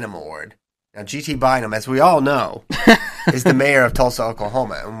G.T. Bynum Award? Now, G.T. Bynum, as we all know, is the mayor of Tulsa,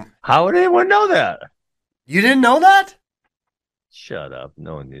 Oklahoma. How would anyone know that? You didn't know that? Shut up.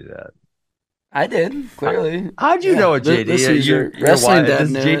 No one knew that. I did, clearly. How'd you know it, JD? This is your You're wrestling wild. dad This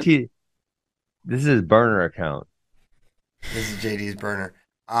is knew JT. This is his burner account. This is JD's burner.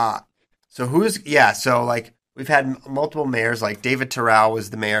 So like we've had multiple mayors, like David Terrell was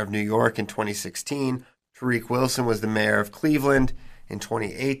the mayor of New York in 2016. Tariq Wilson was the mayor of Cleveland in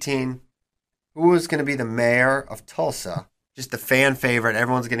 2018. Who was going to be the mayor of Tulsa? Just the fan favorite.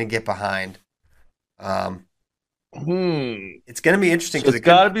 Everyone's going to get behind. It's going to be interesting. So it's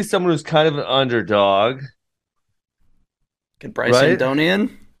got to be someone who's kind of an underdog. Could Bryce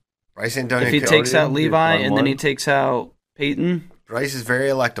Andonian? Bryce Andonian. If he takes out Levi and then he takes out Peyton. Bryce is very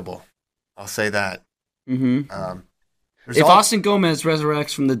electable. I'll say that. Mm-hmm. If Austin Gomez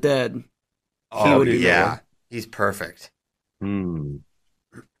resurrects from the dead, he would be he's perfect.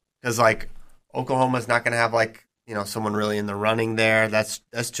 Because like Oklahoma's not going to have like someone really in the running there. That's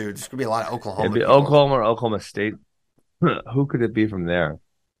true. There's going to be a lot of Oklahoma. It'd be people. Oklahoma or Oklahoma State. Who could it be from there?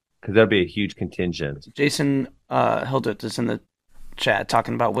 Because that'd be a huge contingent. Jason Hildreth is in the chat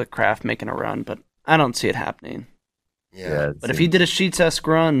talking about Whitcraft making a run, but I don't see it happening. Yeah, but if he did a Sheets-esque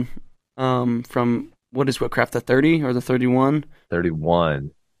run from, what is Whitcraft, the 30 or the 31?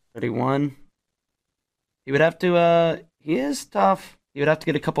 31. 31. He would have to, he is tough. He would have to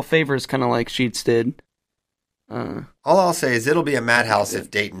get a couple favors, kind of like Sheets did. All I'll say is it'll be a madhouse if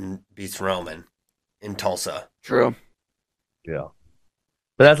Dayton beats Roman in Tulsa. True. Yeah.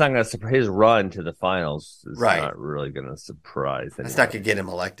 But that's not going to surprise. His run to the finals is right. Not really going to surprise anyone. That's not going to get him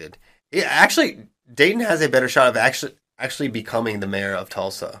elected. Yeah, actually, Dayton has a better shot of actually becoming the mayor of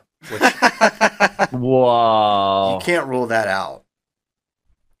Tulsa. Which wow. You can't rule that out.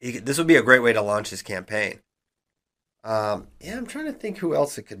 This would be a great way to launch his campaign. I'm trying to think who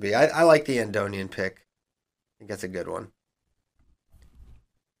else it could be. I like the Andonian pick. I think that's a good one.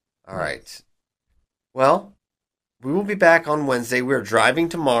 All right. Well, we will be back on Wednesday. We're driving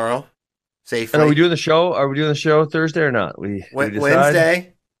tomorrow safely. And are we doing the show? Are we doing the show Thursday or not?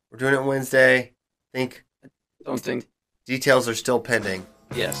 Wednesday. We're doing it Wednesday. Don't think. Details are still pending.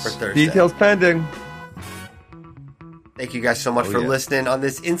 Yes. For Thursday. Details pending. Thank you guys so much for listening on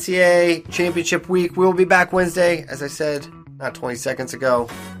this NCAA Championship week. We'll be back Wednesday, as I said, not 20 seconds ago.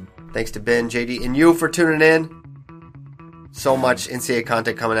 Thanks to Ben, JD, and you for tuning in. So much NCAA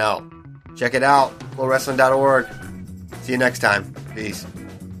content coming out. Check it out, flowwrestling.org. See you next time. Peace.